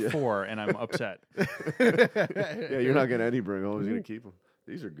 Because Only 4, and I'm upset. Yeah, you're not getting any bring home. He's gonna keep them.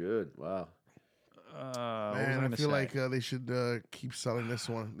 These are good. Wow. What was man, I gonna feel say? like they should keep selling this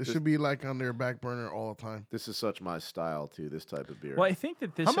one. This should be like on their back burner all the time. This is such my style too. This type of beer. Well, I think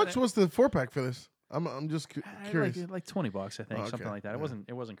that this. How much was the 4-pack for this? I'm just curious. Like $20, I think, Oh, something okay. like that. Yeah.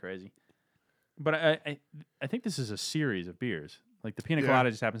 It wasn't crazy. But I think this is a series of beers. Like the pina Yeah.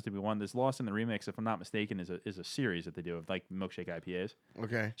 colada just happens to be one. This Lost in the Remix, if I'm not mistaken, is a series that they do of like milkshake IPAs.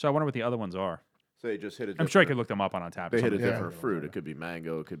 Okay. So I wonder what the other ones are. So they just hit a I'm sure I different- could look them up on Untappd. or They hit a something. Yeah. different fruit. It could be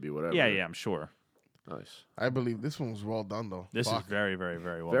mango. It could be whatever. Yeah, I'm sure. Nice. I believe this one was well done, though. This Fuck. is very, very,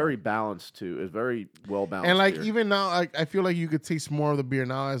 very well. Very balanced too. It's very well balanced. And like beer. even now, I feel like you could taste more of the beer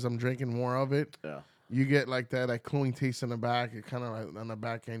now as I'm drinking more of it. yeah. You get like that cooling taste in the back. It kind of like on the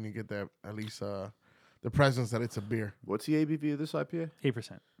back end, you get that at least the presence that it's a beer. What's the ABV of this IPA?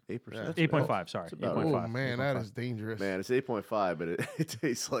 8%. 8%. 8.5. Sorry, That's about 8.5. Oh man, that is dangerous. Man, it's 8.5, but it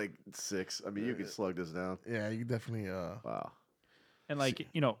tastes like 6. I mean, you can slug this down. Yeah, you definitely. Wow. And like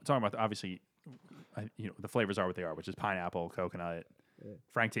talking about obviously, the flavors are what they are, which is pineapple, coconut.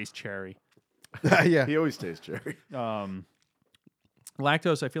 Frank tastes cherry. Yeah. He always tastes cherry.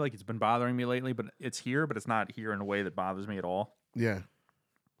 Lactose, I feel like it's been bothering me lately, but it's here, but it's not here in a way that bothers me at all. Yeah.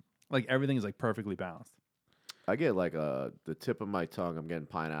 Like everything is like perfectly balanced. I get like the tip of my tongue. I'm getting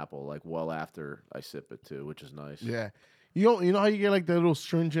pineapple like well after I sip it too, which is nice. Yeah. You know how you get like that little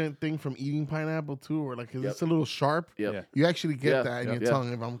stringent thing from eating pineapple too, or like 'cause it's a little sharp. Yep. Yeah. You actually get Yeah, that in your yeah.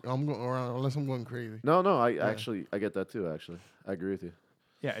 tongue if I'm going around, unless I'm going crazy. No, I actually I get that too. Actually, I agree with you.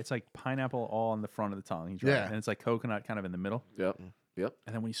 Yeah, it's like pineapple all on the front of the tongue. He's right. Yeah. And it's like coconut kind of in the middle. Yep. Yep.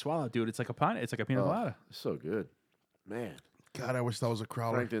 And then when you swallow it, dude, it's like a it's like a pina colada. It's so good, man. God, I wish that was a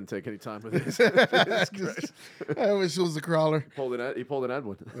crawler. Frank didn't take any time with this. I wish it was a crawler. He pulled an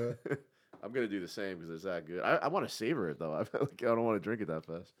Edwin. I'm gonna do the same because it's that good. I want to savor it though. I don't want to drink it that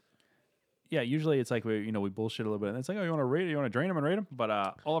fast. Yeah, usually it's like we bullshit a little bit, and it's like, oh, you want to rate it? You want to drain them and rate them? But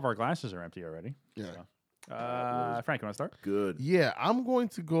all of our glasses are empty already. Yeah. So. Frank, you want to start? Good. Yeah, I'm going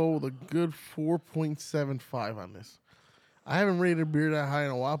to go with a good 4.75 on this. I haven't rated a beer that high in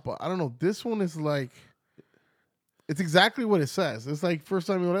a while, but I don't know. This one is like, it's exactly what it says. It's like first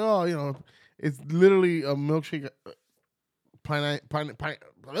time you're like, oh, it's literally a milkshake. I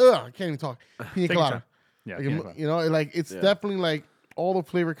can't even talk. Pina Take your colada. time. Yeah, Like, pina colada. like it's definitely like all the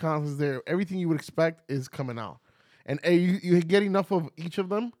flavor constants there. Everything you would expect is coming out, and you get enough of each of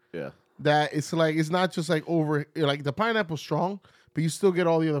them. Yeah. That it's like it's not just like like the pineapple's strong, but you still get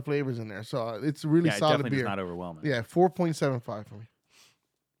all the other flavors in there. So it's really Yeah, it solid definitely beer. does not overwhelming. Yeah, 4.75 for me.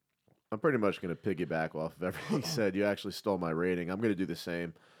 I'm pretty much going to piggyback off of everything you said. You actually stole my rating. I'm going to do the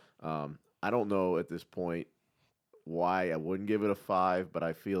same. I don't know at this point why I wouldn't give it a 5, but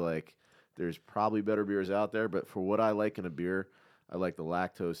I feel like there's probably better beers out there. But for what I like in a beer, I like the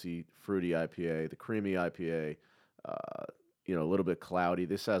lactosey, fruity IPA, the creamy IPA, a little bit cloudy.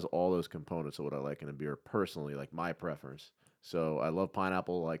 This has all those components of what I like in a beer personally, like my preference. So I love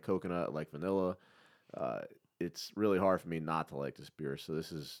pineapple, I like coconut, I like vanilla. It's really hard for me not to like this beer. So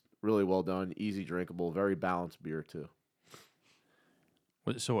this is really well done, easy drinkable, very balanced beer too.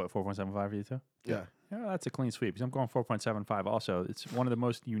 So what, 4.75 for you too? Yeah. Yeah, that's a clean sweep. Because I'm going 4.75 also. It's one of the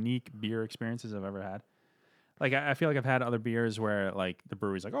most unique beer experiences I've ever had. Like, I feel like I've had other beers where, like, the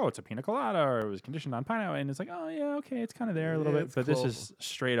brewery's like, oh, it's a pina colada, or it was conditioned on pineapple, and it's like, oh, yeah, okay, it's kind of there a little bit. But this is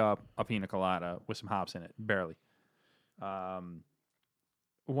straight up a pina colada with some hops in it, barely.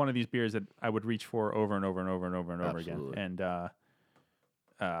 One of these beers that I would reach for over and over and over and over and over again.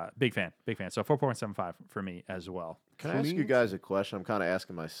 And big fan. So 4.75 for me as well. Can I ask you guys a question? I'm kind of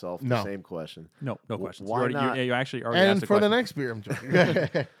asking myself the same question. No questions. Why not? You actually already asked And a for the question. next beer, I'm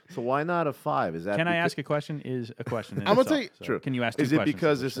joking. So why not a 5? Is that Can I ask a question? Is a question. In I'm gonna itself. tell you- So True. Can you ask two Is it questions?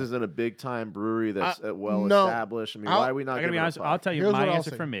 because this isn't a big time brewery that's well no. established? I mean, I'll- why are we not? I gotta be giving it a honest. 5? I'll tell you Here's my what I'll answer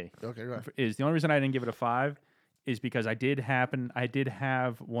say. from me. Okay, go ahead. Is the only reason I didn't give it a 5 is because I did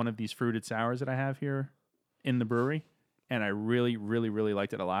have one of these fruited sours that I have here in the brewery, and I really, really, really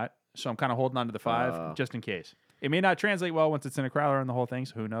liked it a lot. So I'm kind of holding on to the 5 just in case. It may not translate well once it's in a crowler and the whole thing,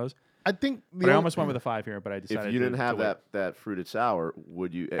 so who knows? I think But I almost went with a 5 here, but I decided If you didn't to have wait. that fruited sour,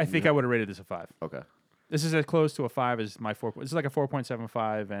 would you? I think I would have rated this a 5. Okay. This is as close to a 5 as my 4. This is like a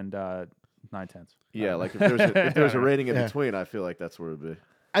 4.75 and 9/10. Yeah, like if there's a rating in between, I feel like that's where it'd be.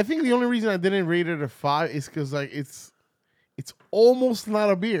 I think the only reason I didn't rate it a 5 is because like it's almost not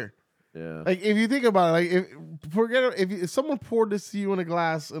a beer. Yeah. Like if you think about it, like if someone poured this to you in a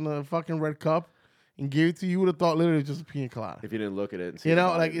glass in a fucking red cup and gave it to you, you would have thought literally just a pina colada. If you didn't look at it and see You the know,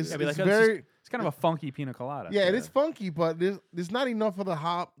 body like of it's it. Yeah, it's like, very it's kind of a funky pina colada. yeah, it is funky, but there's not enough of the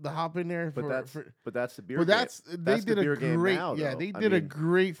hop in there. But that's the beer. But game. they That's did the a beer game great now, yeah though. they I did a mean,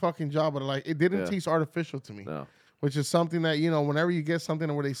 great fucking job. But like it didn't Yeah. taste artificial to me. No. Which is something that whenever you get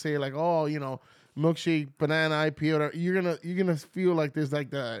something where they say like milkshake banana IPA, whatever, you're gonna feel like there's like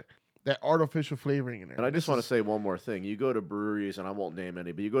that artificial flavoring in there. And I just want to say one more thing. You go to breweries, and I won't name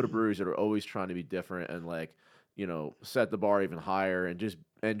any, but you go to breweries that are always trying to be different and like, set the bar even higher and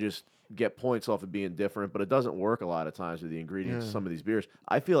just get points off of being different. But it doesn't work a lot of times with the ingredients of some of these beers.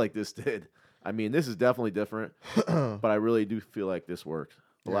 I feel like this did. I mean, this is definitely different, but I really do feel like this worked.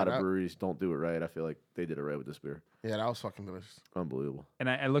 A lot of breweries don't do it right. I feel like they did it right with this beer. Yeah, that was fucking delicious. Unbelievable. And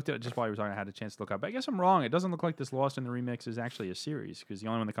I looked at it just while you were talking. I had a chance to look up. But I guess I'm wrong. It doesn't look like this Lost in the Remix is actually a series because the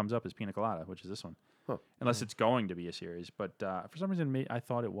only one that comes up is Pina Colada, which is this one. Huh. Unless it's going to be a series. But for some reason, I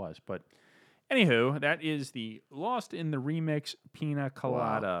thought it was. But Anywho, that is the Lost in the Remix Pina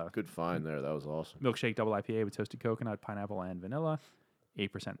Colada Wow. Good find there. That was awesome. milkshake double IPA with toasted coconut, pineapple, and vanilla.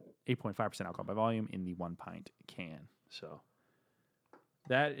 8.5% alcohol by volume in the 1 pint can. So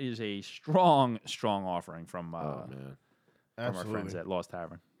that is a strong offering from Oh man, our friends at Lost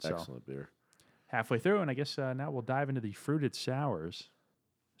Tavern. So excellent beer. halfway through, and I guess now we'll dive into the fruited sours.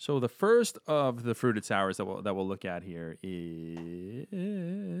 So the first of the fruited sours that we'll look at here is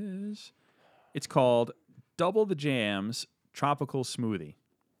it's called Double the Jams Tropical Smoothie.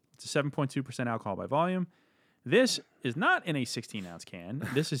 It's a 7.2% alcohol by volume. This is not in a 16-ounce can.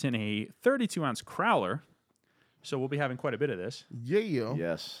 This is in a 32-ounce crowler. So we'll be having quite a bit of this, Yeah.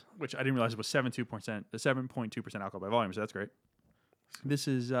 Yes. which I didn't realize was 7.2% alcohol by volume. So that's great. This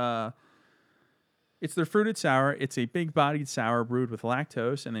is it's their fruited sour. It's a big-bodied sour brewed with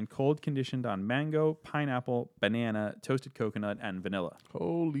lactose and then cold conditioned on mango, pineapple, banana, toasted coconut, and vanilla.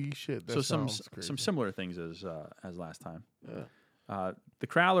 Holy shit. That So sounds crazy. some similar things as last time. Yeah. The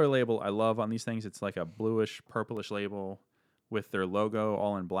Crowler label I love on these things. It's like a bluish, purplish label with their logo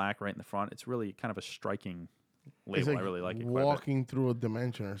all in black right in the front. It's really kind of a striking It's label. I really like it. Quite a bit. walking through a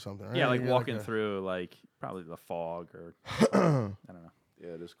dimension or something. Right? Yeah, like You're walking a- through like probably the fog or I don't know.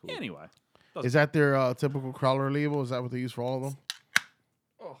 Yeah, it is cool. Anyway, Is that their typical crawler label? Is that what they use for all of them?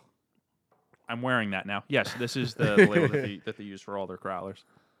 I'm wearing that now. Yes, this is the label that they use for all their Crowlers.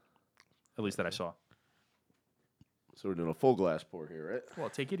 At least that I saw. So we're doing a full glass pour here, right? Well,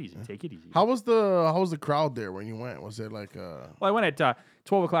 take it easy. Take it easy. How was the crowd there when you went? Was it like Well, I went at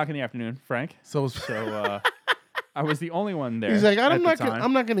 12 o'clock in the afternoon, Frank. so? So I was the only one there. He's like, at the time.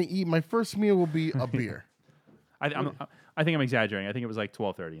 I'm not gonna eat. My first meal will be a beer. I think I'm exaggerating. I think it was like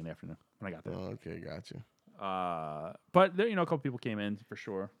 12:30 in the afternoon when I got there. Okay, gotcha. But there, a couple people came in for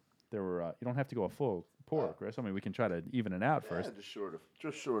sure. There were. You don't have to go a full pour, Chris. I mean, we can try to even it out first. Yeah,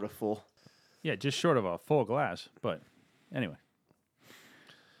 just short of full. Yeah, just short of a full glass. But anyway,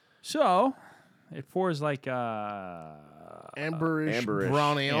 so it pours like Amberish, amberish.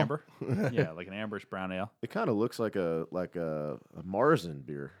 brown ale. amber. Yeah, like an amberish brown ale. It kind of looks like a Marzen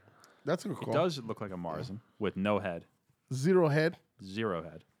beer. That's a good call. It does look like a Marzen with no head, Zero head. 0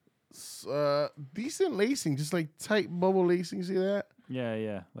 head. Decent lacing, just like tight bubble lacing. See that?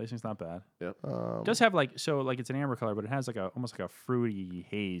 Yeah. Lacing's not bad. Yep. It does have like it's an amber color, but it has like almost like a fruity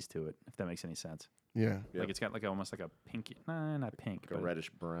haze to it. If that makes any sense. Yeah. Yep. Like it's got like almost like a pinky, not pink, Like a but reddish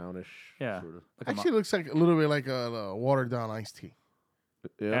brownish. yeah. Sort of. like a Actually, looks like a little bit like a watered down iced tea.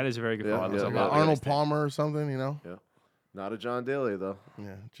 Yeah. that is a very good Yeah, call. There's yeah, a yeah. lot of Arnold good Palmer or something, you know? Not a John Daly though.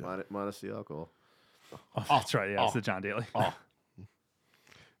 Yeah. Minus the alcohol Oh, that's right. Yeah, it's the John Daly.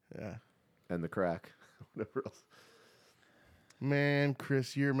 Yeah. and the crack. Whatever else. Man,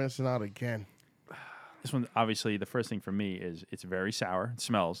 Chris, you're missing out again. This one, obviously, the first thing for me is it's very sour. It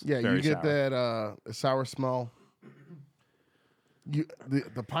smells. Yeah, very you get sour. that sour smell.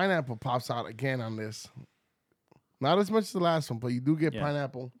 The pineapple pops out again on this. Not as much as the last one, but you do get Yeah.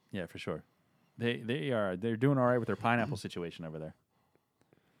 pineapple. Yeah, for sure. They're doing all right with their pineapple situation over there.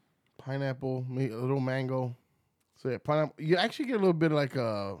 Pineapple, a little mango. So yeah, pineapple. You actually get a little bit of like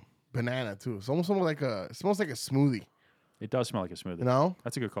a banana too. It's almost like it smells like a smoothie. It does smell like a smoothie. You know,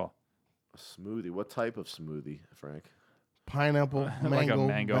 That's a good call. A smoothie. What type of smoothie, Frank? pineapple, mango, like a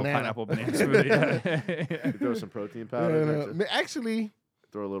mango, banana. pineapple, banana smoothie. You throw some protein powder. Yeah, next no, to- actually,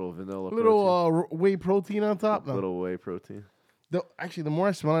 Throw a little vanilla. a little whey protein on top. protein. No. Little whey protein. Actually, the more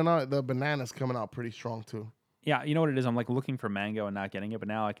I smell it now, the banana's coming out pretty strong too. Yeah, you know what it is? I'm like looking for mango and not getting it, but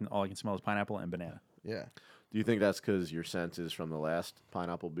now all I can smell is pineapple and banana. Yeah. Do you think that's because your senses from the last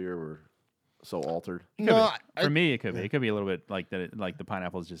pineapple beer were so altered? No, For me, it could be. It could be a little bit like that. Like the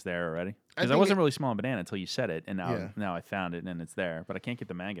pineapple is just there already. Because I think wasn't really smelling banana until you said it, and Yeah. now I found it and it's there. But I can't get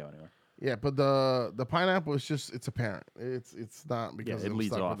the mango anywhere. yeah, but the pineapple is just it's apparent. It's not Yeah, because it I'm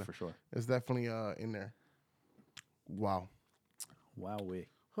leads stuck off with for sure. It's definitely in there. Wow. Wow, we.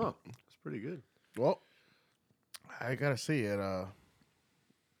 Huh. It's pretty good. Well, I gotta say it.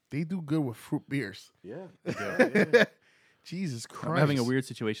 They do good with fruit beers. Yeah. Jesus Christ! I'm having a weird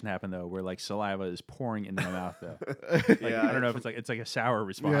situation happen though, where like saliva is pouring into my mouth though. Like, Yeah, I don't know if it's like a sour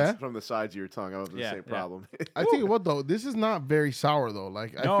response. Yeah. From the sides of your tongue, I have the Yeah, same yeah. problem. I tell you what though, this is not very sour though.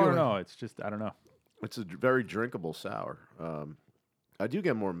 Like I feel like, No, it's just I don't know. It's a very drinkable sour. I do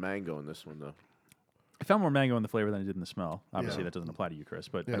get more mango in this one though. I found more mango in the flavor than I did in the smell. Obviously, Yeah. that doesn't apply to you, Chris,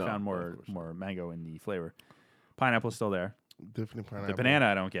 but Yeah. I No, found of more course. mango in the flavor. Pineapple's still there. definitely pineapple. The banana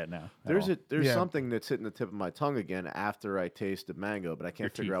I don't get now. at all. There's Yeah. something that's hitting the tip of my tongue again after I taste the mango, but I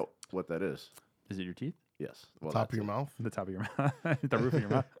can't figure teeth. out what that is. Is it your teeth? Yes. Well, top of that's your it. mouth. The top of your mouth, the roof of your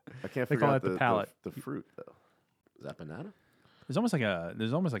mouth. I can't They figure call out it the palate. the fruit though. Is that banana? There's almost like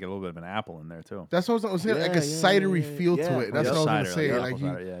a little bit of an apple in there too. That's what I was saying. Like a Yeah, cidery feel yeah. to it. That's Yep. what I was Cider, gonna say. like Like apple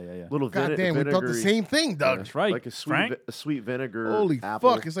you, cider. Yeah. Little God damn, we thought the vinegary- same thing, Doug. That's right. Like a Frank, sweet vinegar. Holy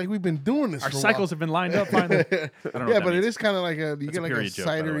apple. fuck! It's like we've been doing this. our for a cycles have been lined up finally. I don't know. Yeah, what that but it means. is kind of like you That's get a like a period joke,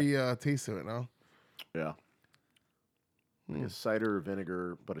 by the way. cidery taste to it, no? Yeah. Like a cider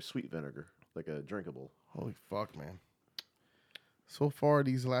vinegar, but a sweet vinegar, like a drinkable. Holy fuck, man! So far,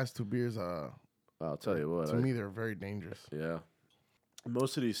 these last two beers, I'll tell you what. to me, they're very dangerous. Yeah.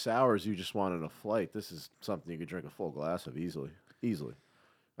 Most of these sours you just want in a flight. This is something you could drink a full glass of easily.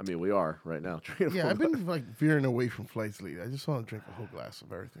 I mean, we are right now drinking. A Yeah, full I've been like veering away from flights lately. I just want to drink a whole glass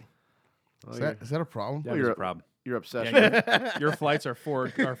of everything. glass. Is that a problem? That is you're a problem. Your obsession. Yeah, your flights are four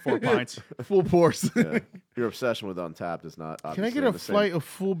pints. Full pours. yeah. Your obsession with Untapped is not. Can I obviously get on a the same- flight of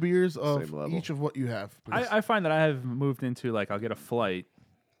full beers of same level. each of what you have? please? I find that I have moved into like I'll get a flight,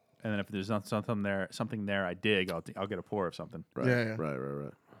 and then if there's not something there I dig, I'll get a pour of something, Right, Yeah, yeah.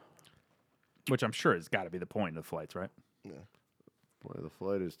 right. which I'm sure has got to be the point of flights, right? Boy, the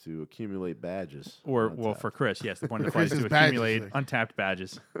flight is to accumulate badges. Or on well, Untapped. for Chris, yes, the point of the For flight is Chris's to badges, accumulate like- untapped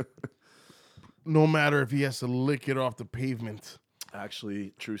badges. No matter if he has to lick it off the pavement.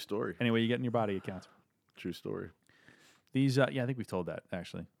 Actually, true story. Anyway, you get in your body accounts. True story. These, I think we've told that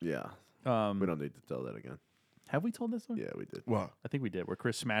actually. Yeah. We don't need to tell that again. Have we told this one? Yeah, we did. What? I think we did. Where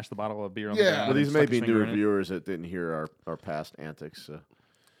Chris smashed the bottle of beer on Yeah. the ground. Well, and these may stuck be his finger new in it. viewers that didn't hear our past antics. So.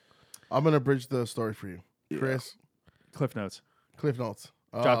 I'm gonna bridge the story for you, Yeah. Chris. Cliff notes. Cliff notes.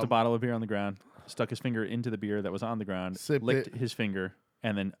 Dropped a bottle of beer on the ground, stuck his finger into the beer that was on the ground, Sipped licked it. his finger,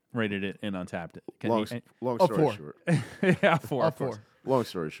 and then rated it and untapped it. Long Oh, story four. short. Yeah, four. Up of course. four. Long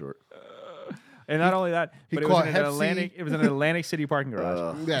story short. And not only that, he but it was caught in Hep an C. Atlantic. It was in an Atlantic City parking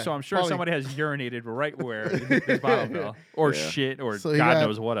garage. Yeah, So I'm sure probably somebody has urinated right where his bottle fell, or Yeah. shit, or So he God got-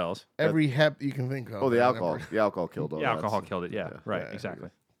 knows what else. every hep you can think of. Oh, the man, alcohol. ever. The alcohol killed all The that. alcohol killed it. Yeah, right. Yeah. Exactly.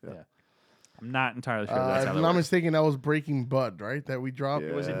 Yeah. Yeah. I'm not entirely sure that's If how I'm that not works. mistaken, that was Breaking Bud, right? That we dropped.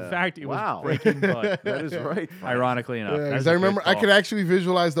 It was in Yeah. fact it Wow. was Breaking Bud. That is right. Frank. Ironically enough, Yeah, That 'cause is I a good remember I call. could actually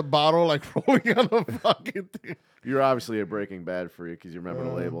visualize the bottle like rolling on the fucking thing. You're obviously a Breaking Bad freak because you remember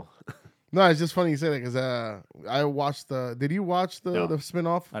the label. No, it's just funny you say that because I watched the. Did you watch the No.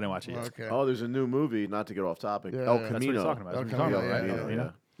 spinoff? I didn't watch it yet. Okay. Oh, there's a new movie. Not to get off topic. Yeah, El yeah. Camino. That's what he's talking about. El That's what he's Camino, talking about, yeah, right? yeah, You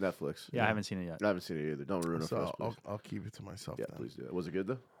know? Netflix. Yeah, I haven't seen it yet. I haven't seen it either. Don't ruin it for us, So please. I'll keep it to myself Yeah, then. please do. Was it good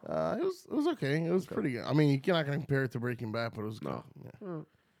though? It was okay. It was pretty good. I mean, you're not gonna compare it to Breaking Bad, but it was good. No. Yeah.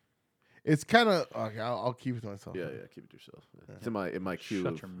 It's kind of okay. I'll keep it to myself. Yeah, yeah. Keep it to yourself. It's in my queue.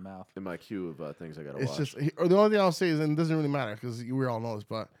 Shut Of, your mouth. in my queue of things I gotta It's watch. just or the only thing I'll say is, and it doesn't really matter because we all know this,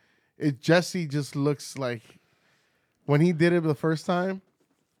 but Jesse just looks like when he did it the first time,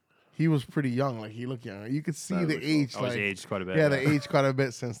 he was pretty young. Like he looked younger. You could see That the was age. Oh, he's Like aged quite a bit. yeah, the age quite a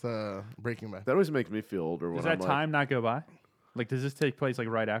bit since the Breaking Bad. that always makes me feel older. Does when that I'm like, time not go by? Like, does this take place like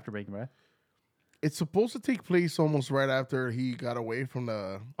right after Breaking Bad? It's supposed to take place almost right after he got away from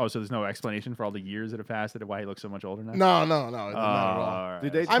the. Oh, so there's no explanation for all the years that have passed and why he looks so much older now? No, not at all. all right.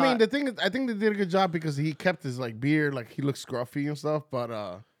 Did they I mean, tie- the thing is, I think they did a good job because he kept his like beard, like he looks scruffy and stuff.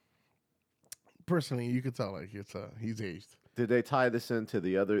 But personally, you could tell like he's aged. Did they tie this into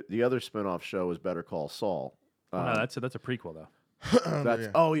the other spin-off show was Better Call Saul? Oh, no, that's a prequel though. That's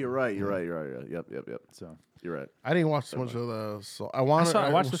Yeah. oh, you're right. You're right. Yep. So You're right. I didn't watch so much of the. So I watched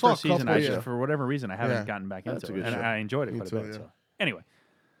the saw a first season. couple, I yeah. just, for whatever reason, I haven't Yeah. gotten back That's into a it, good and show. I enjoyed it Me quite too, a bit. yeah. So anyway,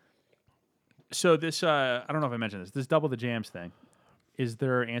 so this I don't know if I mentioned this. This double the jams thing is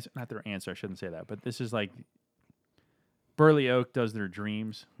their answer. Not their answer. I shouldn't say that, but this is like Burley Oak does their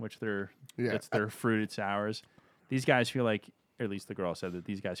dreams, which it's their fruited sours. These guys feel like, or at least the girl said that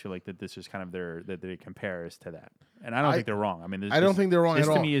these guys feel like that this is kind of that they compare us to that, and I don't think they're wrong. I mean, I don't think they're wrong This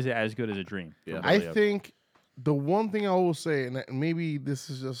at to all. me is as good as a dream. from Yeah. I Burley Oak. think the one thing I will say, and maybe this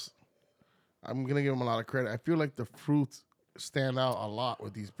is just, I'm gonna give them a lot of credit. I feel like the fruits stand out a lot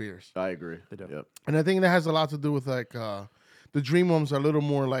with these beers, I agree. They do. Yep. and I think that has a lot to do with like the dream ones are a little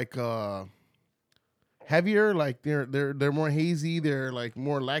more like heavier, like they're more hazy, they're like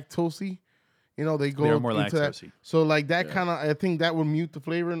more lactosey. You know, they go They're more into that. lactosey. So like that Yeah. kind of, I think that would mute the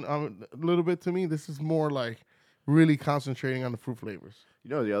flavor a little bit to me. This is more like really concentrating on the fruit flavors. You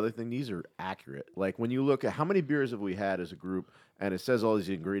know, the other thing, these are accurate. Like when you look at how many beers have we had as a group, and it says all these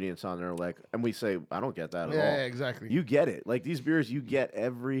ingredients on there, like, and we say, I don't get that at all. Yeah, exactly. You get it. Like these beers, you get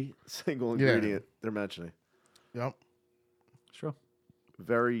every single Yeah. ingredient they're mentioning Yep. Sure.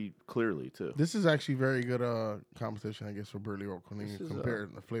 very clearly too. This is actually very good competition, I guess, for Burley Oak when This you is, compare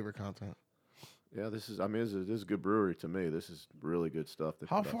the flavor content. Yeah, this is. I mean, this is a good brewery to me. This is really good stuff. they've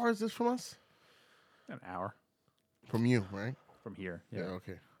How put out. far is this from us? An hour From you, right? from here. Yeah.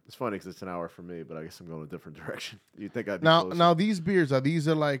 Okay. It's funny because it's an hour for me, but I guess I'm going a different direction. You'd think I'd be Now, closer. now these beers are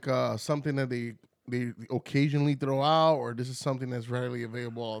like something that they occasionally throw out, or this is something that's readily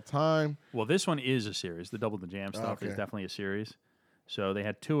available all the time. Well, this one is a series. The Double the Jam stuff is okay. definitely a series. So they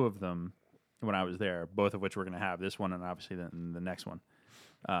had 2 of them when I was there, both of which we're going to have. This one and obviously the next one.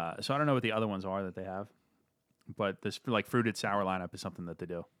 So I don't know what the other ones are that they have, but this like fruited sour lineup is something that they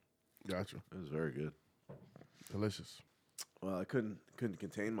do. Gotcha. It was very good. Delicious. Well, I couldn't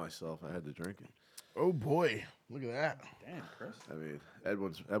contain myself. I had to drink it. Oh boy, look at that. Damn, Chris. I mean,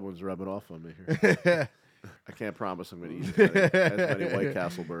 Edwin's rubbing off on me here. I can't promise I'm going to eat as many White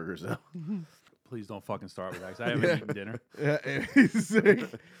Castle burgers though. Please don't fucking start with that 'cause I haven't eaten dinner. Yeah, it's like,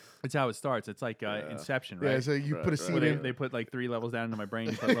 It's how it starts. It's like Inception, right? yeah, so you put a seed Where in. they put like 3 levels down into my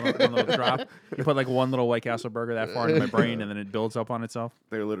brain. You put one little drop. You put like one little White Castle burger that far into my brain, and then it builds up on itself.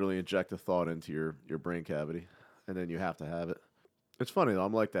 They literally inject a thought into your brain cavity, and then you have to have it. It's funny though.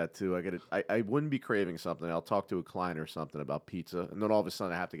 I'm like that too. I get it. I wouldn't be craving something. I'll talk to a client or something about pizza, and then all of a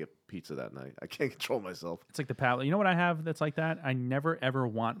sudden I have to get pizza that night. I can't control myself. It's like the palate. You know what I have that's like that? I never ever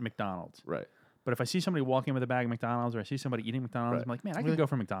want McDonald's. Right. But if I see somebody walking with a bag of McDonald's, or I see somebody eating McDonald's, Right. I'm like, man, I Really? could go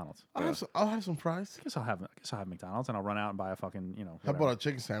for McDonald's. I'll have some fries. I guess I'll have McDonald's, and I'll run out and buy a fucking How whatever. about a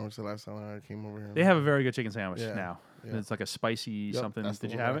chicken sandwich the last time I came over here? They have a very good chicken sandwich Yeah, now. yeah. It's like a spicy Yep, something. that's the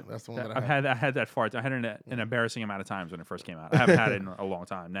Did you one have that- it? that's the one that I I had that far. I had it an embarrassing amount of times when it first came out. I haven't had it in a long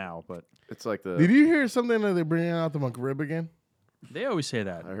time now, but It's like the. Did you hear something that they're bringing out the McRib again? they always say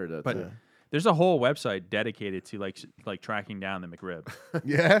that. I heard that But too. there's a whole website dedicated to like tracking down the McRib.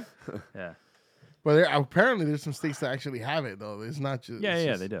 Yeah, Yeah. but apparently there's some states that actually have it though. It's not just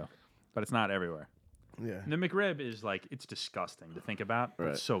Yeah, they do. But it's not everywhere. Yeah, And the McRib is like, it's disgusting to think about, but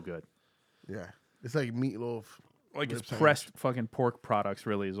Right. it's so good. yeah. It's like meatloaf. Like rib it's sandwich. pressed fucking pork products,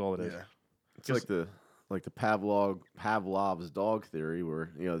 really, is all it is. Yeah, It's like the Pavlov's dog theory,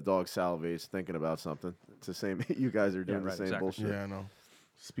 where the dog salivates thinking about something. It's the same. You guys are doing right, the same exactly. bullshit. yeah. I know.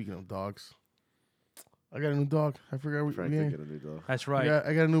 Speaking of dogs, I got a new dog. I forgot we. Frank yeah. did get a new dog. That's I right. got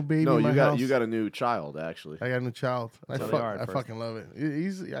a new baby. No, in my you got house. you got a new child actually. I got a new child. That's how they are at I first. fucking love it.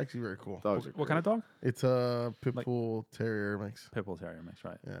 He's actually very cool. Dogs are What kind of dog? It's a pit Like- bull terrier mix. Pitbull Terrier mix,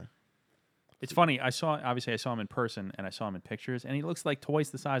 right? Yeah. It's funny. I saw him in person and I saw him in pictures, and he looks like twice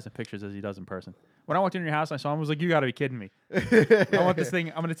the size in pictures as he does in person. When I walked into your house, I saw him. I was like, "You got to be kidding me! I want this thing.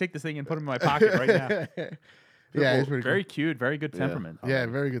 I'm going to take this thing and put it in my pocket right now." Yeah, he's pretty Very cute, very good temperament. cool. Yeah,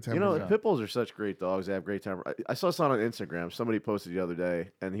 very good temper. Pit bulls are such great dogs. They have great temper. I saw something on Instagram. Somebody posted the other day,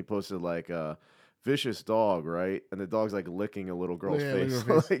 and he posted like vicious dog, right? And the dog's like licking a little girl's Yeah, face,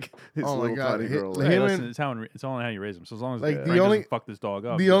 little face. like his Oh my little God. tiny girl. Him Hey, and- listen, it's all how you raise them. So as long as Like, Frank the only- doesn't fuck this dog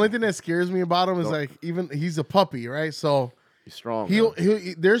up. The only thing that scares me about him is like even he's a puppy, right? So He's strong. he'll though.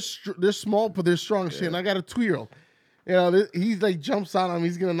 they're small, but they're strong shit. And I got a 2-year-old. He's like jumps on him.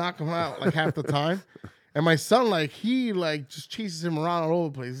 He's gonna knock him out like half the time. And my son, he just chases him around all over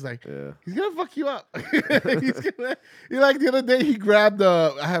the place. He's like, Yeah. he's gonna fuck you up. He like the other day he grabbed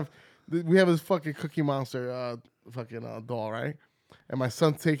we have this fucking Cookie Monster doll, right? And my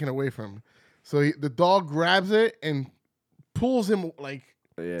son's taking it away from him. So the dog grabs it and pulls him like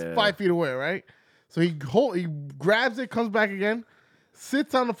Yeah. 5 feet away, right? So he grabs it, comes back again,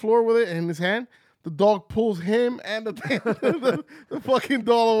 sits on the floor with it in his hand. The dog pulls him and the fucking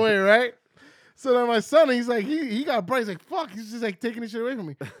doll away, right? So then my son, he's like, he got bright. He's like, fuck, he's just like taking this shit away from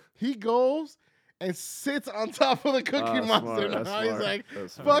me. He goes and sits on top of the Cookie Monster. Smart, that's Now he's smart. like,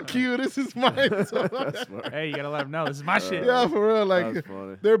 That's fuck you, this is mine. So, That's smart. Hey, you gotta let him know this is my shit. yeah, for real. Like, That's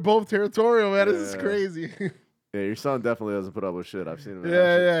funny. they're both territorial, man. This is Yeah. crazy. Yeah, your son definitely doesn't put up with shit. I've seen him. in Yeah,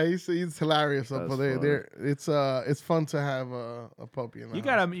 action. yeah, he's hilarious. That's But it's fun to have a puppy in the You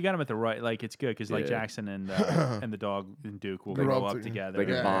house. got him at the right. Like it's good because like Yeah. Jackson and the dog and Duke will Grow grow up up to- together. They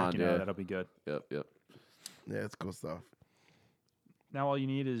can and, bond, yeah. that'll be good. Yep. Yeah, it's cool stuff. Now all you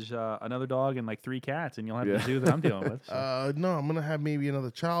need is another dog and like 3 cats, and you'll have Yeah. the zoo that I'm dealing with. So. No, I'm gonna have maybe another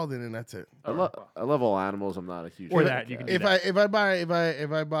child in, and that's it. I love all animals. I'm not a huge Or fan that, of you can cats. do If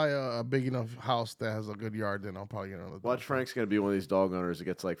I buy a big enough house that has a good yard, then I'll probably get another. Watch dog. Frank's gonna be one of these dog owners that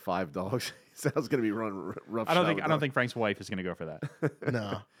gets like 5 dogs. Sounds gonna be run rough. I don't think Frank's wife is gonna go for that.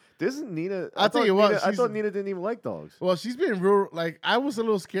 No. Doesn't Nina? I'll tell you what, I she's- thought Nina didn't even like dogs. Well, she's been real. Like I was a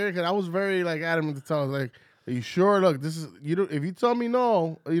little scared because I was very like adamant to tell her like, "Are you sure? Look, this is you. Don't, if you tell me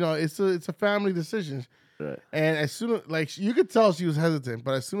no, it's a family decision." Right. And as soon as you could tell she was hesitant,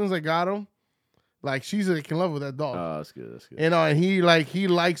 but as soon as I got him, like she's like in love with that dog. Oh, that's good. That's good. And he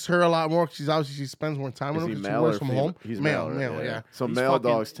likes her a lot more. 'Cause she spends more time with Is him. he 'Cause she male works or from female? home. He's male, right? yeah. So These male fucking-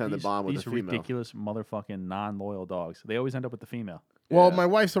 dogs tend to these- bond with these the female. ridiculous motherfucking non-loyal dogs. They always end up with the female. Well, Yeah. my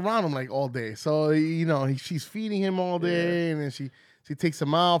wife's around him like all day, so she's feeding him all day, and then So he takes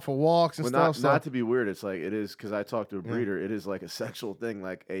them out for walks and Well, stuff. not to be weird, it's like it is because I talked to a breeder. It is like a sexual thing.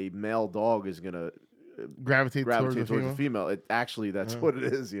 Like a male dog is gonna gravitate towards the towards female. the female. It actually that's what it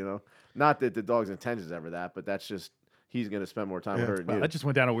is. You know, not that the dog's intention is ever that, but that's just he's gonna spend more time with her than Wow, you. that just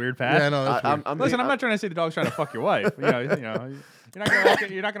went down a weird path. Yeah, no, that's weird. Listen, I'm not trying to say the dog's trying to fuck your wife. You're not gonna walk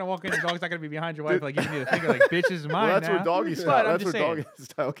in. You're not gonna walk in. The dog's not gonna be behind your wife. Like you need to think like, bitch, this is mine. Well, that's now. where doggy But style. I'm That's just where saying. doggy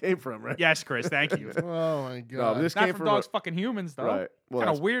style came from, right? Yes, Chris. Thank you. Oh my No, god. but this Not came from from dogs fucking humans though. Right. Well, What kind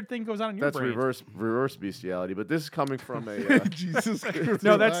that's- of weird thing goes on in your That's brain? reverse bestiality, but this is coming from a Jesus Christ.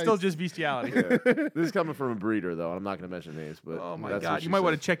 No, that's still just bestiality. this is coming from a breeder though. I'm not going to mention names, but Oh my that's god, what you she might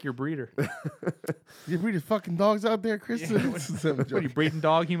want to said. check your breeder. You breeding fucking dogs out there, Chris? What are you breeding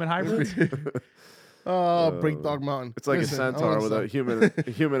dog human hybrids? Break Dog Mountain. It's like Listen, a I centaur wanna with a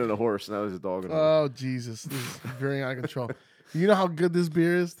say- human and a horse. Now there's a dog and a horse. Oh Jesus, this is very out of control. You know how good this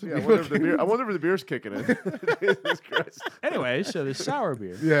beer is. To Yeah, be I wonder, if fucking- I wonder if the beer's kicking in. Jesus Christ. Anyway, so the sour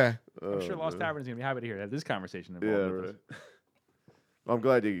beer. Yeah. I'm sure Lost Tavern is gonna be happy to hear that this conversation Yeah, involved with right. this. Well, I'm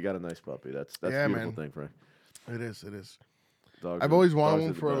glad you got a nice puppy. That's Yeah, a beautiful man. thing, Frank. It is. It is. Dogs I've are- always dogs wanted are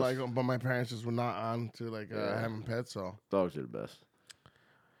one the for best. like, but my parents just were not on to like Yeah. having pets. So Dogs are the best.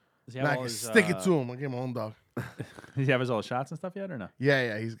 Does he have I all can his, stick it to him. I get my own dog. Does he have his all shots and stuff yet or no?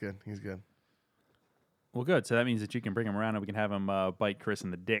 Yeah, he's good. He's good. Well, good. So that means that you can bring him around and we can have him bite Chris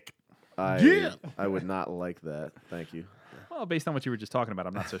in the dick. Yeah. I would not like that. Thank you. Well, based on what you were just talking about,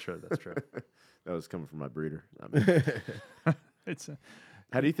 I'm not so sure that's true. That was coming from my breeder. I mean, It's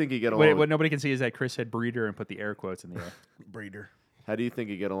how do you think you get along? wait, with, what nobody can see is that Chris said breeder and put the air quotes in the air. Breeder. How do you think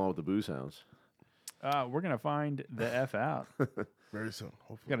you get along with the booze hounds? We're gonna find the f out. Very soon. We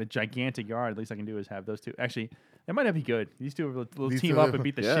Hopefully. got a gigantic yard. At least I can do is have those two. Actually, it might not be good. These two will These team two- up and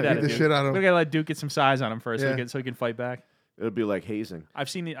beat the Yeah, shit beat out of the Duke. shit out of We him. gotta let Duke get some size on him first, Yeah. so he can fight back. It'll be like hazing. I've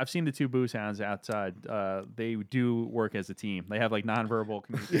seen the two booze hounds outside. They do work as a team. They have like nonverbal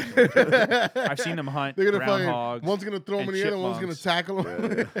communication. with each other. I've seen them hunt They're gonna groundhogs. fucking. One's gonna throw him in and the air, and one's gonna chipmunks. tackle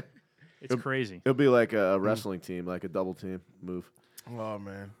him. It's crazy. It'll be like a wrestling team, like a double team move. Oh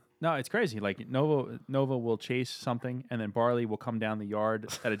man. No, it's crazy. Like Nova will chase something, and then Barley will come down the yard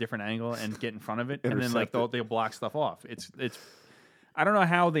at a different angle and get in front of it, and then like Intercept they'll block stuff off. It's. I don't know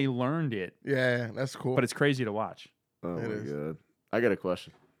how they learned it, Yeah, that's cool. but it's crazy to watch. Oh It my is. god! I got a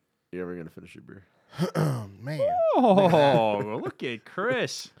question. You ever gonna finish your beer? Man. Oh, look at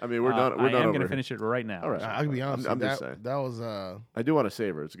Chris. I mean, we're done. We're I done am over going to here. finish it right now. All right. I'll be honest. I'm with you, just saying. that was I do want to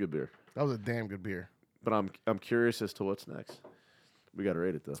savor it. It's a good beer, a damn good beer. but I'm curious as to what's next. We got to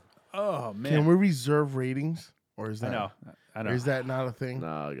rate it though. Oh man, Can we reserve ratings, or is I that? know. I know. Or is that not a thing?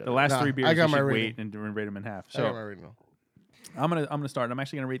 Nah, I got The last Nah, three I beers got we my should rating. wait and rate them in half. I got my So rating now. I'm gonna start. I'm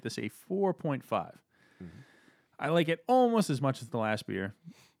actually gonna rate this a 4.5. Mm-hmm. I like it almost as much as the last beer,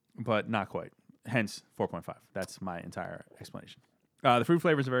 but not quite. Hence 4.5. That's my entire explanation. The fruit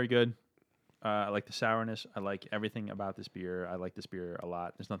flavors are very good. I like the sourness. I like everything about this beer. I like this beer a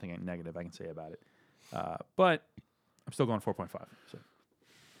lot. There's nothing negative I can say about it. But I'm still going 4.5. So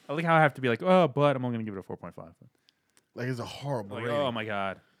I like how I have to be like, oh, but I'm only gonna give it a 4.5. Like it's a horrible Like, rating. oh my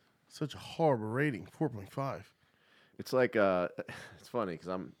god. Such a horrible rating. 4.5. It's like it's funny because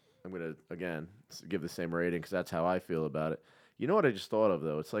I'm gonna again give the same rating because that's how I feel about it. You know what I just thought of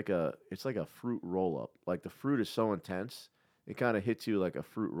though? It's like a fruit roll up. Like the fruit is so intense, it kind of hits you like a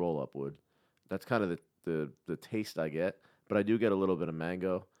fruit roll up would. That's kind of the taste I get, but I do get a little bit of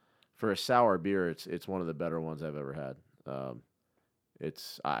mango. For a sour beer, it's one of the better ones I've ever had.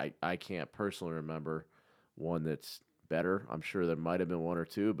 I can't personally remember one that's better. I'm sure there might have been one or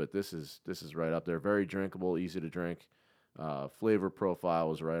two, but this is right up there. Very drinkable, easy to drink. Flavor profile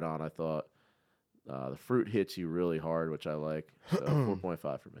was right on. I thought the fruit hits you really hard, which I like. So 4.5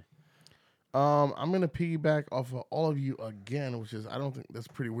 for me. I'm gonna piggyback off of all of you again, which is I don't think that's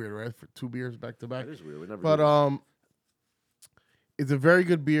pretty weird, right? For two beers back to back. That is weird. We never. But did that. it's a very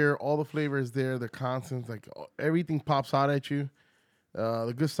good beer. All the flavor is there. The constants, like everything pops out at you.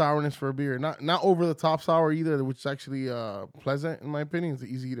 The good sourness for a beer, not over the top sour either, which is actually pleasant in my opinion. It's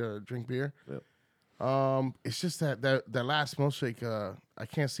easy to drink beer. Yep. It's just that last milkshake. I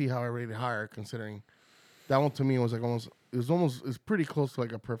can't see how I rated higher, considering that one to me was like it's pretty close to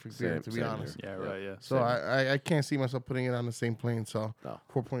like a perfect beer, Same- to be same honest. here. Yeah, right, yeah. So I can't see myself putting it on the same plane. So No.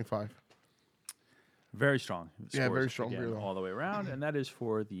 4.5. Very strong. Yeah, scores very strong again, beer, though. all the way around, and that is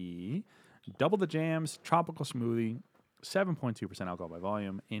for the Double the Jams Tropical Smoothie, 7.2% alcohol by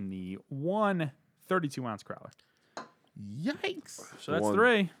volume in the 32-ounce crowler. Yikes! So that's One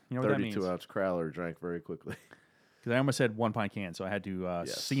 3. You know what that means? 32-ounce crowler drank very quickly. Because I almost said 1 pint can, so I had to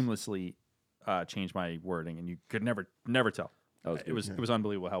Yes. seamlessly change my wording, and you could never tell. That was It good. was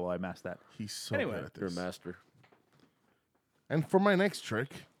unbelievable how well I masked that. He's so Anyway, good at You're a this. master. And for my next trick,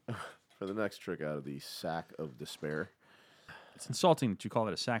 For the next trick out of the sack of despair. It's insulting that you call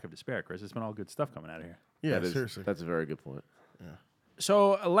it a sack of despair, Chris. It's been all good stuff coming out of here. yeah, That is- seriously. That's a very good point.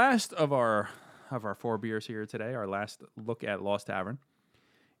 So, last of our 4 beers here today, our last look at Lost Tavern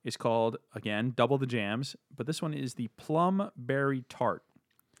is called, again, Double the Jams, but this one is the Plum Berry Tart.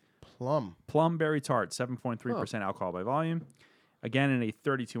 Plum. Plum Berry Tart, 7.3% alcohol by volume. Again, in a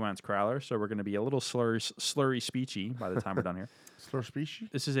 32-ounce crowler, so we're going to be a little slurry speechy by the time we're done here. Slur species?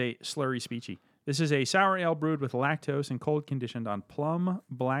 This is a slurry speechy. This is a sour ale brewed with lactose and cold conditioned on plum,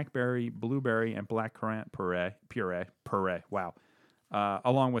 blackberry, blueberry, and blackcurrant puree. Wow.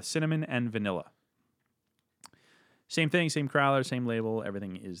 Along with cinnamon and vanilla. Same thing, same crowler, same label.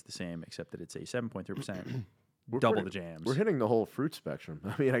 Everything is the same, except that it's a 7.3%. Double the jams. We're hitting the whole fruit spectrum.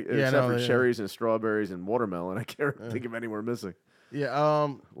 I mean, Yeah, except no, for yeah. cherries and strawberries and watermelon, I can't think of any we're missing. Yeah,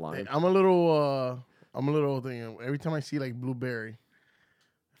 Lime. I'm a little thing. Every time I see like blueberry,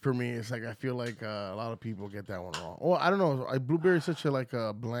 for me, it's like I feel like a lot of people get that one wrong. Well, I don't know. Blueberry is such a like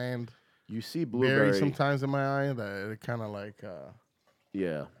a bland You see berry blueberry. sometimes in my eye that it kind of like.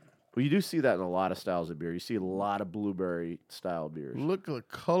 Yeah. Well, you do see that in a lot of styles of beer. You see a lot of blueberry style beers. Look at the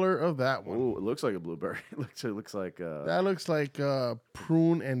color of that one. Oh, it looks like a blueberry. It looks like That looks like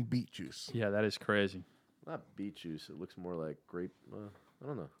prune and beet juice. Yeah, that is crazy. not beet juice. It looks more like grape. I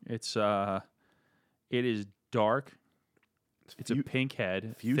don't know. It's it is dark. It's a pink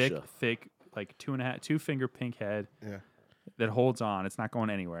head, fuchsia. thick, like 2.5 finger pink head Yeah. that holds on. It's not going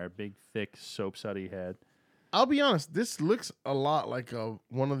anywhere. Big, thick, soap suddy head. I'll be honest. This looks a lot like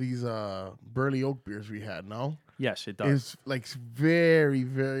one of these Burley Oak beers we had. No, Yes, it does. it's like very,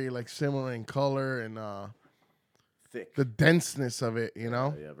 very like similar in color and Thick. the denseness of it. You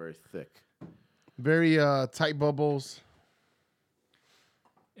know, Yeah, very thick. very tight bubbles.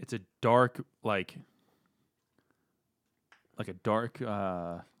 It's a dark, like a dark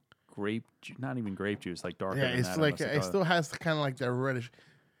grape, not even grape juice, like darker. Yeah, than it's that, like almost it still has kind of like that reddish.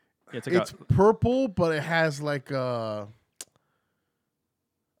 it's It's purple, but it has like a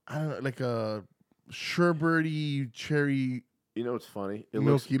I don't know, like a sherbety cherry You know what's funny? It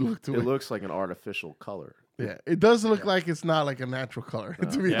milky look to it it. looks like an artificial color. Yeah, it does look like it's not like a natural color.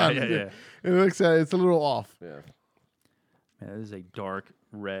 To be Yeah, honest, yeah. it looks it's a little off. Yeah. Man, this is a dark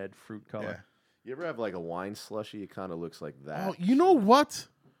red fruit color. Yeah. You ever have like a wine slushy? It kind of looks like that. Oh, you know what?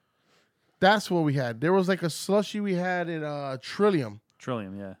 That's what we had. There was like a slushy we had at Trillium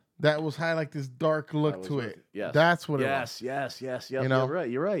Trillium, yeah. that had like this dark look was to with it. it. Yes. That's what it was. Yes. Yep, You know?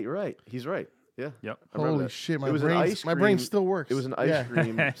 You're right. He's right. Yeah. Yep. I remember Holy that. shit, It was an ice my brain cream- still works. It was an ice Yeah.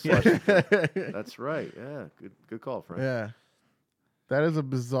 cream Yeah. slushy. That's right. Yeah. Good call, Frank. Yeah. That is a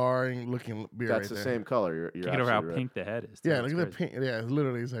bizarre looking beer That's right the there. same color. You're Can't get over how absolutely right. pink the head is. too. Yeah, It's look at the crazy. pink. Yeah, it's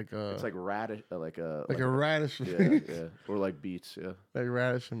literally it's like It's like radish, like a radish. yeah, or like beets. Yeah. like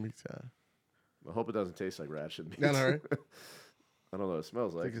radish and meat. Yeah. I hope it doesn't taste like radish and beets. Yeah, no, right? I don't know what it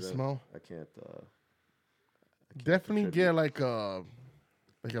smells like. Take a so smell. I can't. Definitely contribute. get like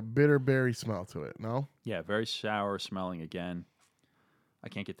a bitter berry smell to it. No. Yeah, very sour smelling again. I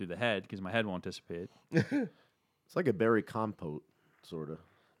can't get through the head because my head won't dissipate. It's like a berry compote, sort of.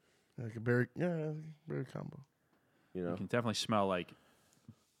 Like a berry. Yeah, berry combo. You know. You can definitely smell like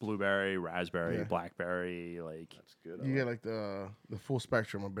blueberry, raspberry, Yeah. blackberry, like That's good. You get like the full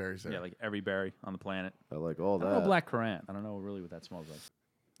spectrum of berries there. yeah, like every berry on the planet. I like all I that. don't know black currant. I don't know really what that smells like.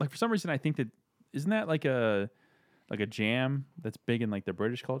 Like for some reason, I think that isn't that like a jam that's big in like the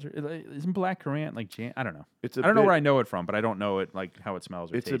British culture. Isn't black currant like jam? I don't know. It's I don't know where I know it from, but I don't know it like how it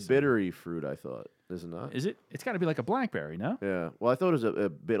smells. Or It's a tastes. bittery fruit, I thought. Is it not? Is it? It's got to be like a blackberry, no? Yeah. Well, I thought it was a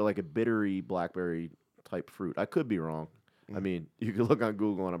bit like a bittery blackberry type fruit. I could be wrong. I mean, you could look on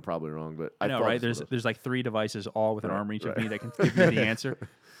Google and I'm probably wrong, but I know, thought right? this was There's like 3 devices all within Right, arm reach of right. me that can give me the answer.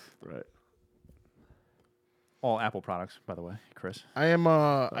 right. All Apple products, by the way, Chris. I am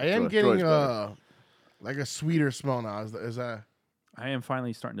Joy's getting better. like a sweeter smell now. Is that I am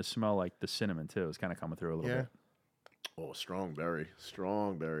finally starting to smell like the cinnamon too. It's kind of coming through a little yeah? bit. Oh, strong berry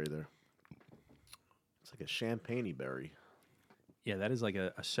there. It's like a champagne berry. Yeah, that is like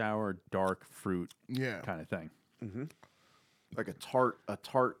a sour, dark fruit Yeah. kind of thing. Like a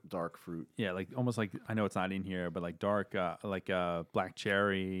tart dark fruit. Yeah, like almost like I know it's not in here, but like dark, like black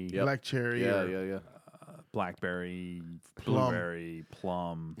cherry, Yep. Black cherry. Yeah, or- yeah. blackberry, Plum. blueberry,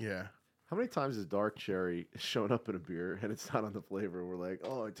 plum. Yeah. How many times has dark cherry shown up in a beer and it's not on the flavor? We're like,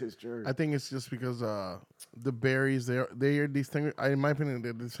 oh, it tastes cherry. I think it's just because the berries they are distinguished. In my opinion,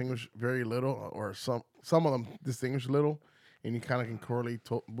 they distinguish very little, or some of them distinguish little, and you kind of can correlate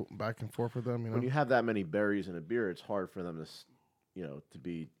back and forth with them. You know, When you have that many berries in a beer, it's hard for them to, to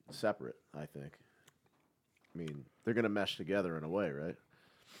be separate. I think. I mean, they're gonna mesh together in a way, right?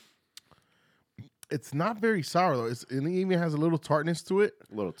 It's not very sour though. It even has a little tartness to it,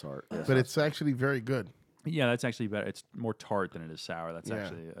 A little tart, yes. but it's actually very good. Yeah, that's actually better. It's more tart than it is sour. That's Yeah.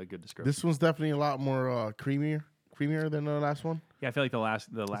 actually a good description. This one's definitely a lot more creamier than the last one. Yeah, I feel like the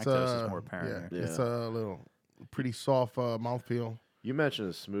lactose is more apparent. Yeah, here. it's a little pretty soft mouthfeel. You mentioned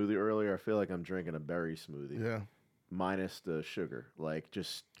a smoothie earlier. I feel like I'm drinking a berry smoothie, Yeah, minus the sugar, like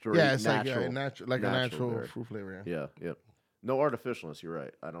just straight yeah, it's natural. a natural berry. fruit flavor. Yeah. Yeah, yep. No artificialness. You're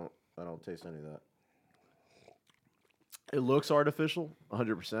right. I don't taste any of that. It looks artificial,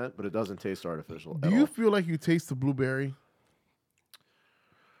 100%, but it doesn't taste artificial. Do at you all. feel like you taste the blueberry?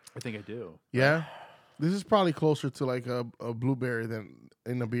 I think I do. Yeah. This is probably closer to like a blueberry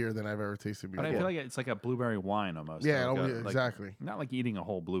in a beer than I've ever tasted But before. I feel like it's like a blueberry wine almost. Yeah, like yeah, exactly. Not like eating a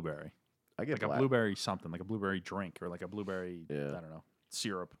whole blueberry. I get Like a black. blueberry something, like a blueberry drink or like a blueberry, Yeah. I don't know,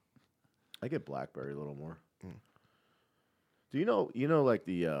 syrup. I get blackberry a little more. Mm. Do you know like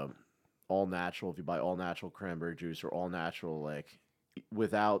the all natural? If you buy all natural cranberry juice or all natural like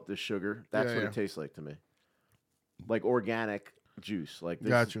without the sugar, that's Yeah, what yeah. it tastes like to me. Like organic juice. Like this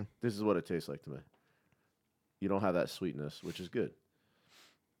Gotcha. This is what it tastes like to me. You don't have that sweetness, which is good.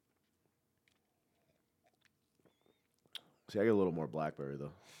 See, I get a little more blackberry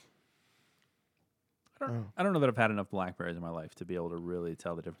though. I don't know that I've had enough blackberries in my life to be able to really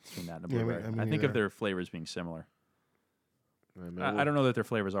tell the difference between that and a Yeah, blueberry. I mean I think either. of their flavors being similar. I mean, I don't know that their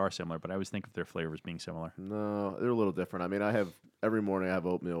flavors are similar, but I always think of their flavors being similar. No, they're a little different. I mean, I have every morning I have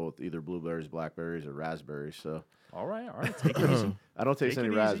oatmeal with either blueberries, blackberries, or raspberries. So All right, take it easy. I don't taste Take any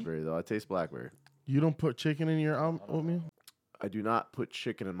it easy. raspberry though. I taste blackberry. You don't put chicken in your oatmeal? I do not put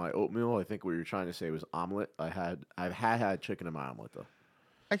chicken in my oatmeal. I think what you're trying to say was omelet. I've had chicken in my omelet though.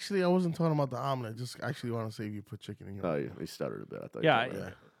 Actually, I wasn't talking about the omelet. Just actually want to say if you put chicken in your Oh, you stuttered a bit. I thought. Yeah, You were yeah.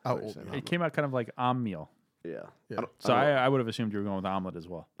 right. Oh, I thought you were saying oatmeal. It came out kind of like omeal. Yeah. Yeah. I don't- So I don't- I would have assumed you were going with omelet as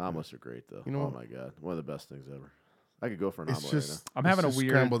well. omelets are great though. You know oh what? my god, one of the best things ever. I could go for an It's omelet just I'm having a just weird-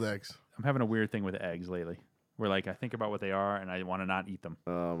 scrambled eggs. I'm having a weird thing with eggs lately, where like I think about what they are and I want to not eat them.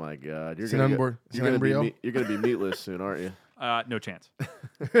 right now. Oh my god, you're Sin gonna embar- get, sin you're gonna be embryo? you're gonna be meatless soon, aren't you? No chance.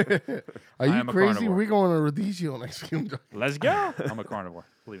 Are I you am a crazy? carnivore. We're going to Rodizio next week. Let's go. I'm a carnivore.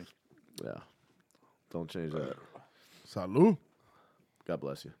 Believe me. Yeah. Don't change that. Salud. God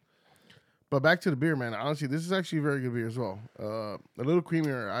bless you. But back to the beer, man. Honestly, this is actually a very good beer as well. A little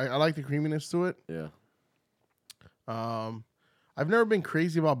creamier. I like the creaminess to it. Yeah. I've never been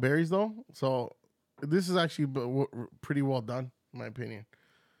crazy about berries though, so this is actually pretty well done, in my opinion.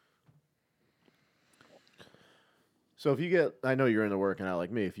 So if you get, I know you're into working out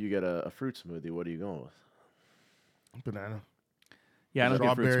like me. If you get a fruit smoothie, what are you going with? Banana. Yeah, I don't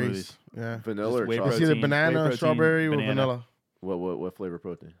get fruit Strawberries. smoothies. Yeah. Vanilla or whey chocolate? It's either protein, banana, whey protein, strawberry, or banana. vanilla. What flavor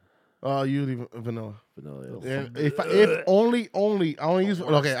protein? Usually vanilla. Vanilla. Yeah. And if only I only use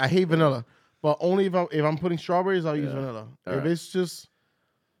okay. I hate vanilla, but only if I'm putting strawberries, I'll use Yeah. vanilla. All If right. it's just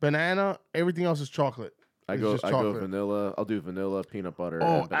banana, everything else is chocolate. I It's go just I go chocolate. vanilla. I'll do vanilla, peanut butter.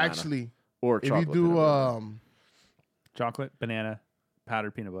 Oh, and banana. actually, or if you chocolate do peanut butter. Chocolate, banana,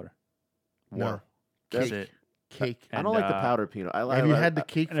 powdered peanut butter. no That's cake, it. cake. I don't and, like the powdered peanut. I like. Have you had the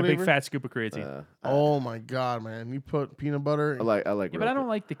cake And a flavor? big fat scoop of creatine. Oh my god, man! You put peanut butter. I like. yeah, but real I don't cake.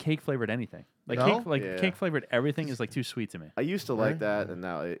 like the cake flavored anything. Like No? Yeah. cake flavored everything is like too sweet to me. I used to Right? like that, and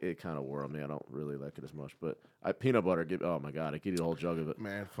now it kind of wore on me. I don't really like it as much. But peanut butter. Oh my god, I could eat a whole jug of it.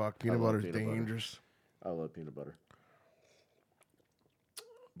 Man, fuck, peanut love butter's peanut butter. dangerous. I love peanut butter.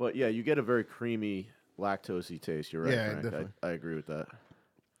 But yeah, you get a very creamy, lactosey taste. You're right, Yeah, Frank. definitely. I agree with that.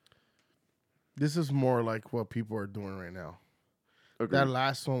 This is more like what people are doing right now. Agreed. That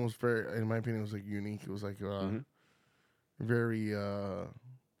last one was very, in my opinion, was like unique. It was like Mhm. very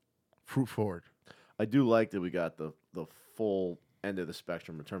fruit forward. I do like that we got the full end of the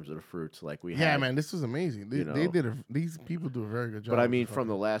spectrum in terms of the fruits. Like we Yeah, had, man, this is amazing. They, you they know. did these people do a very good job. But I with mean, the from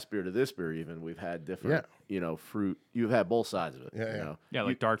the fucking- last beer to this beer, even we've had different, fruit. You've had both sides of it. Yeah, you yeah. know? Yeah,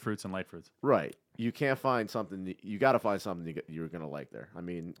 like dark fruits and light fruits. Right. You can't find something. You got to find something you're gonna like there. I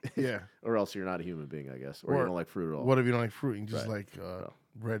mean, yeah. or else you're not a human being, I guess, or, Or you don't like fruit at all. What if you don't like fruit? You just Right. like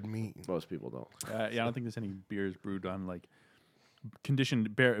red meat. Most people don't. Yeah, I don't think there's any beers brewed on like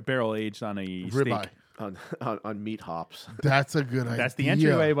conditioned barrel aged on a Ribeye. steak. On meat hops. That's a good idea. That's the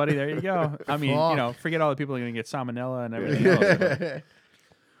entryway, buddy. There you go. I mean, Fuck. forget all the people are going to get salmonella and everything else.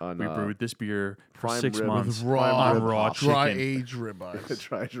 but on We brewed this beer for prime 6 rib months with on rib raw hops. dry chicken. aged ribeyes.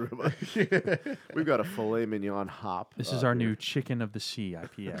 Try ribeye. We've got a filet mignon hop. This is our beer. new Chicken of the Sea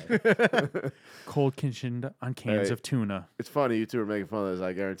IPA. Cold conditioned on cans Hey. of tuna. It's funny you two are making fun of this.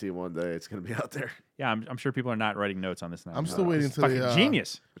 I guarantee one day it's going to be out there. Yeah, I'm sure people are not writing notes on this now. I'm still waiting It's till they, fucking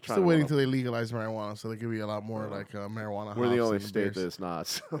genius. Trying Still to waiting one till they legalize marijuana, so there could be a lot more like marijuana. We're the hops only in state that beers. it's not.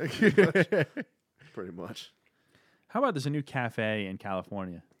 So pretty much. How about there's a new cafe in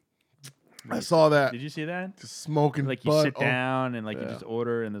California? I saw that. Did you see that? Just smoking. Like you bud. sit Oh, down and like you Yeah. just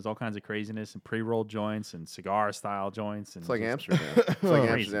order and there's all kinds of craziness and pre-rolled joints and cigar style joints and It's like just Amsterdam. It's like Crazy.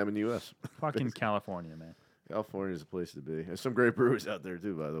 Amsterdam in the U.S. fucking California, man. California is a place to be. There's some great breweries out there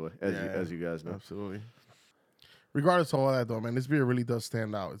too, by the way, Yeah. as you guys know. Absolutely. Regardless of all that, though, man, this beer really does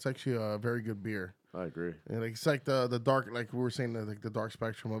stand out. It's actually a very good beer. I agree. And like, it's like the dark, like we were saying, the dark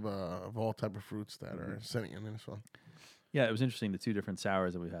spectrum of all type of fruits that are sitting in this one. Yeah, it was interesting the two different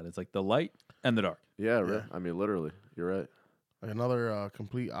sours that we've had. It's like the light and the dark. Yeah, right. I mean, literally, you're right. Like another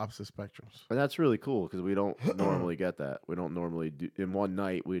complete opposite spectrums. And that's really cool because we don't normally get that. We don't normally do in one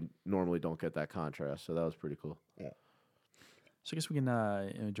night. We normally don't get that contrast. So that was pretty cool. So I guess we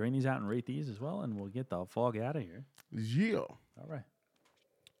can drain these out and rate these as well, and we'll get the fog out of here. Yeah. All right.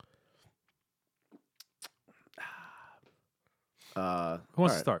 Who wants all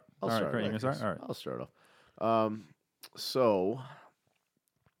to right. start? I'll All right, start. great. You I gonna start? guess. All right. I'll start off. So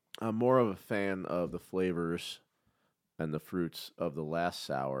I'm more of a fan of the flavors and the fruits of the last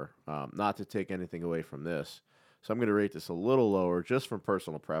sour. Not to take anything away from this. So I'm going to rate this a little lower just from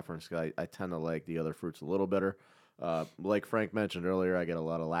personal preference. 'Cause I tend to like the other fruits a little better. Like Frank mentioned earlier, I get a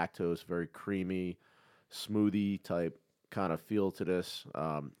lot of lactose, very creamy, smoothie type kind of feel to this.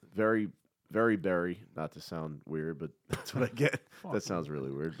 Very, very berry. Not to sound weird, but that's what I get. That sounds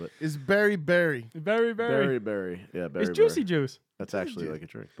really weird, but It's berry. Very, very. berry. Yeah, berry. It's juicy berry. juice. That's actually like a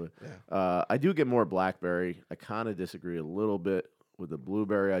drink, but I do get more blackberry. I kind of disagree a little bit with the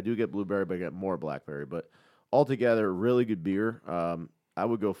blueberry. I do get blueberry, but I get more blackberry. But altogether, really good beer. I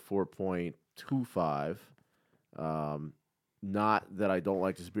would go 4.25. Not that I don't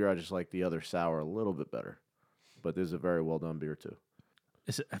like this beer. I just like the other sour a little bit better. But this is a very well done beer too.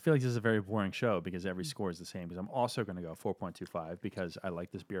 I feel like this is a very boring show because every score is the same. Because I'm also going to go 4.25 because I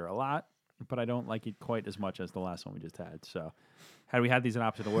like this beer a lot, but I don't like it quite as much as the last one we just had. So, had we had these in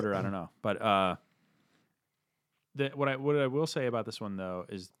opposite order, I don't know. But what I will say about this one though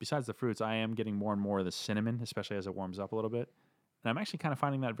is, besides the fruits, I am getting more and more of the cinnamon, especially as it warms up a little bit, and I'm actually kind of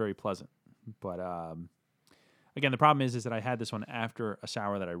finding that very pleasant. But again, the problem is that I had this one after a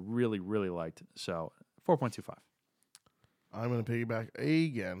sour that I really, really liked. So 4.25. I'm gonna piggyback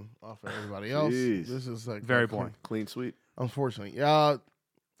again off of everybody else. Jeez. This is like Very boring. Clean sweep. Unfortunately, I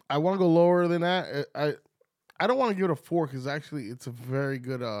want to go lower than that. I don't want to give it a 4 because actually it's a very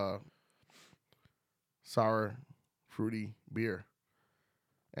good sour, fruity beer,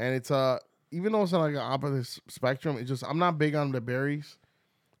 and it's even though it's not like an opposite spectrum, it's just I'm not big on the berries,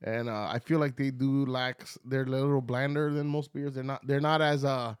 and I feel like they do lack. They're a little blander than most beers. They're not as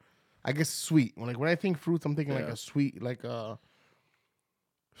I guess sweet. When I think fruits, I'm thinking like a sweet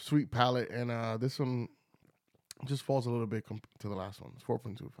sweet palate, and this one just falls a little bit to the last one. It's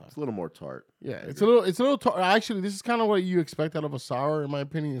 4.25. It's a little more tart. Yeah, it's a little actually, this is kind of what you expect out of a sour, in my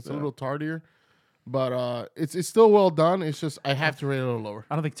opinion. It's a little tartier, but it's still well done. It's just I have to rate it a little lower.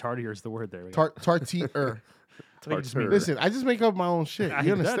 I don't think tartier is the word there. Tartier. I think it just means- Listen, I just make up my own shit.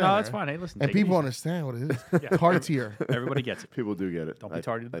 You understand? No, that's right? fine. Hey, listen. And take it people easy. understand what it is. Tartier. Everybody gets it. People do get it. Don't be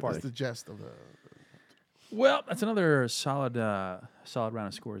tardy to the I party. That's think. the jest of the. Well, that's another solid round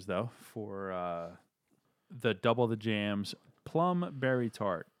of scores though for the Double the Jams Plum Berry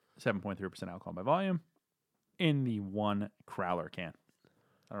Tart, 7.3% alcohol by volume, in the one Crowler can.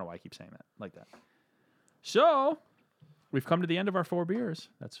 I don't know why I keep saying that like that. So we've come to the end of our 4 beers.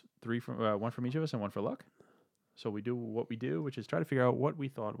 That's 3 from one from each of us and 1 for luck. So we do what we do, which is try to figure out what we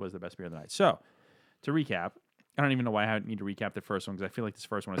thought was the best beer of the night. So to recap, I don't even know why I need to recap the first one because I feel like this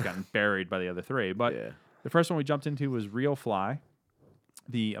first one has gotten buried by the other 3. But Yeah. the first one we jumped into was Real Fly,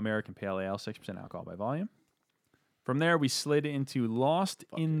 the American Pale Ale, 6% alcohol by volume. From there, we slid into Lost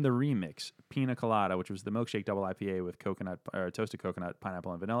in the Remix, Pina Colada, which was the milkshake double IPA with toasted coconut,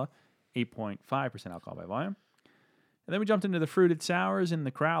 pineapple, and vanilla, 8.5% alcohol by volume. And then we jumped into the fruited sours and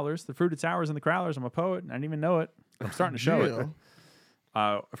the crowlers. The fruited sours and the crowlers, I'm a poet, and I didn't even know it. I'm starting to show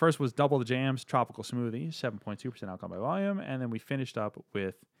it. First was Double the Jams Tropical Smoothie, 7.2% alcohol by volume. And then we finished up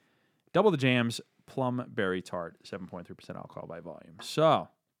with Double the Jams Plum Berry Tart, 7.3% alcohol by volume. So,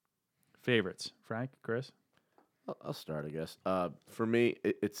 favorites. Frank, Chris? I'll start, I guess. For me,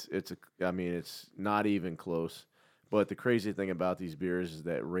 it's not even close. But the crazy thing about these beers is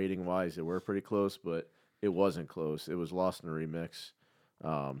that rating wise, they were pretty close, but it wasn't close. It was Lost in the Remix.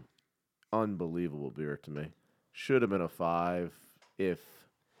 Unbelievable beer to me. Should have been a 5 if.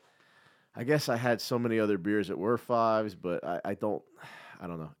 I guess I had so many other beers that were 5s, but I don't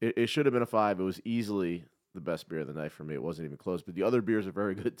know. It should have been a 5. It was easily the best beer of the night for me. It wasn't even close, but the other beers are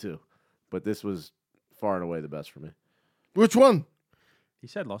very good too. But this was far and away the best for me. Which one? He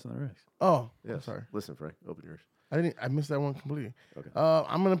said Lost in the Remix. Oh, Yeah, I'm sorry. Listen, Frank, open yours. I missed that one completely. Okay.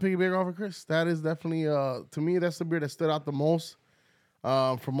 I'm gonna piggyback off of Chris. That is definitely to me that's the beer that stood out the most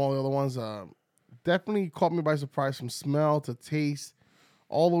from all the other ones. Definitely caught me by surprise from smell to taste,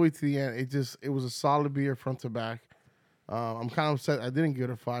 all the way to the end. It was a solid beer front to back. I'm kind of upset I didn't give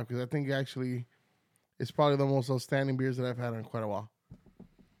it a 5 because I think actually it's probably the most outstanding beers that I've had in quite a while.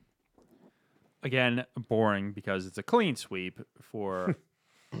 Again, boring because it's a clean sweep for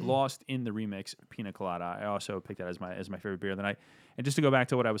Lost in the Remix Pina Colada. I also picked that as my favorite beer of the night. And just to go back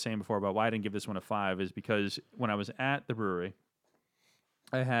to what I was saying before about why I didn't give this one a 5 is because when I was at the brewery,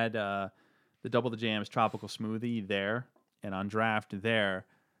 I had the Double the Jams Tropical Smoothie there, and on draft there,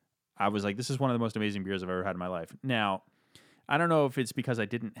 I was like, this is one of the most amazing beers I've ever had in my life. Now, I don't know if it's because I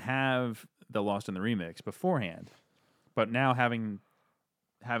didn't have the Lost in the Remix beforehand, but now having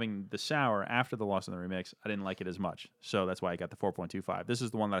the sour after the Lost in the Remix, I didn't like it as much. So that's why I got the 4.25. This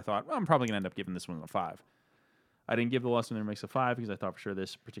is the one that I thought, well, I'm probably going to end up giving this one a 5. I didn't give the Lost in the Remix a 5 because I thought for sure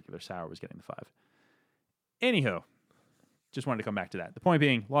this particular sour was getting the 5. Anywho, just wanted to come back to that. The point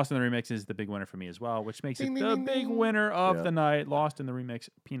being, Lost in the Remix is the big winner for me as well, which makes it the big winner of the night. Lost in the Remix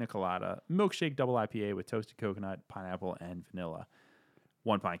Pina Colada Milkshake Double IPA with toasted coconut, pineapple, and vanilla.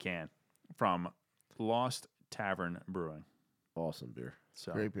 1 pint can from Lost Tavern Brewing. Awesome beer.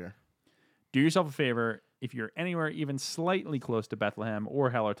 So Great beer. do yourself a favor. If you're anywhere even slightly close to Bethlehem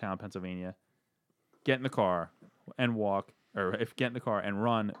or Hellertown, Pennsylvania, get in the car and walk, or if get in the car and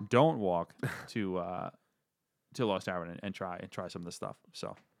run, don't walk to Lost Tavern and try some of the stuff.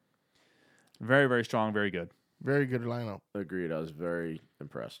 So very, very strong, very good. Very good lineup. Agreed. I was very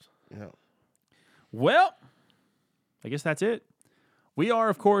impressed. Yeah. Well, I guess that's it. We are,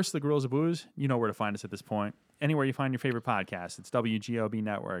 of course, the Gorillas of Booze. You know where to find us at this point. Anywhere you find your favorite podcast, it's WGOB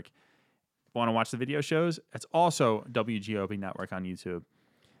Network. Want to watch the video shows? It's also WGOB Network on YouTube.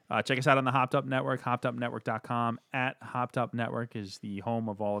 Check us out on the Hopped Up Network, hoppedupnetwork.com. At Hopped Up Network is the home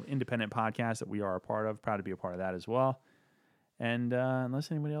of all of independent podcasts that we are a part of. Proud to be a part of that as well. And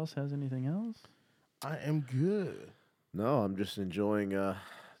unless anybody else has anything else. I am good. No, I'm just enjoying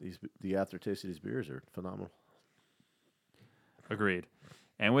the aftertaste of these beers are phenomenal. Agreed.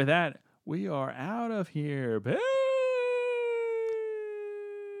 And with that, we are out of here. Peace.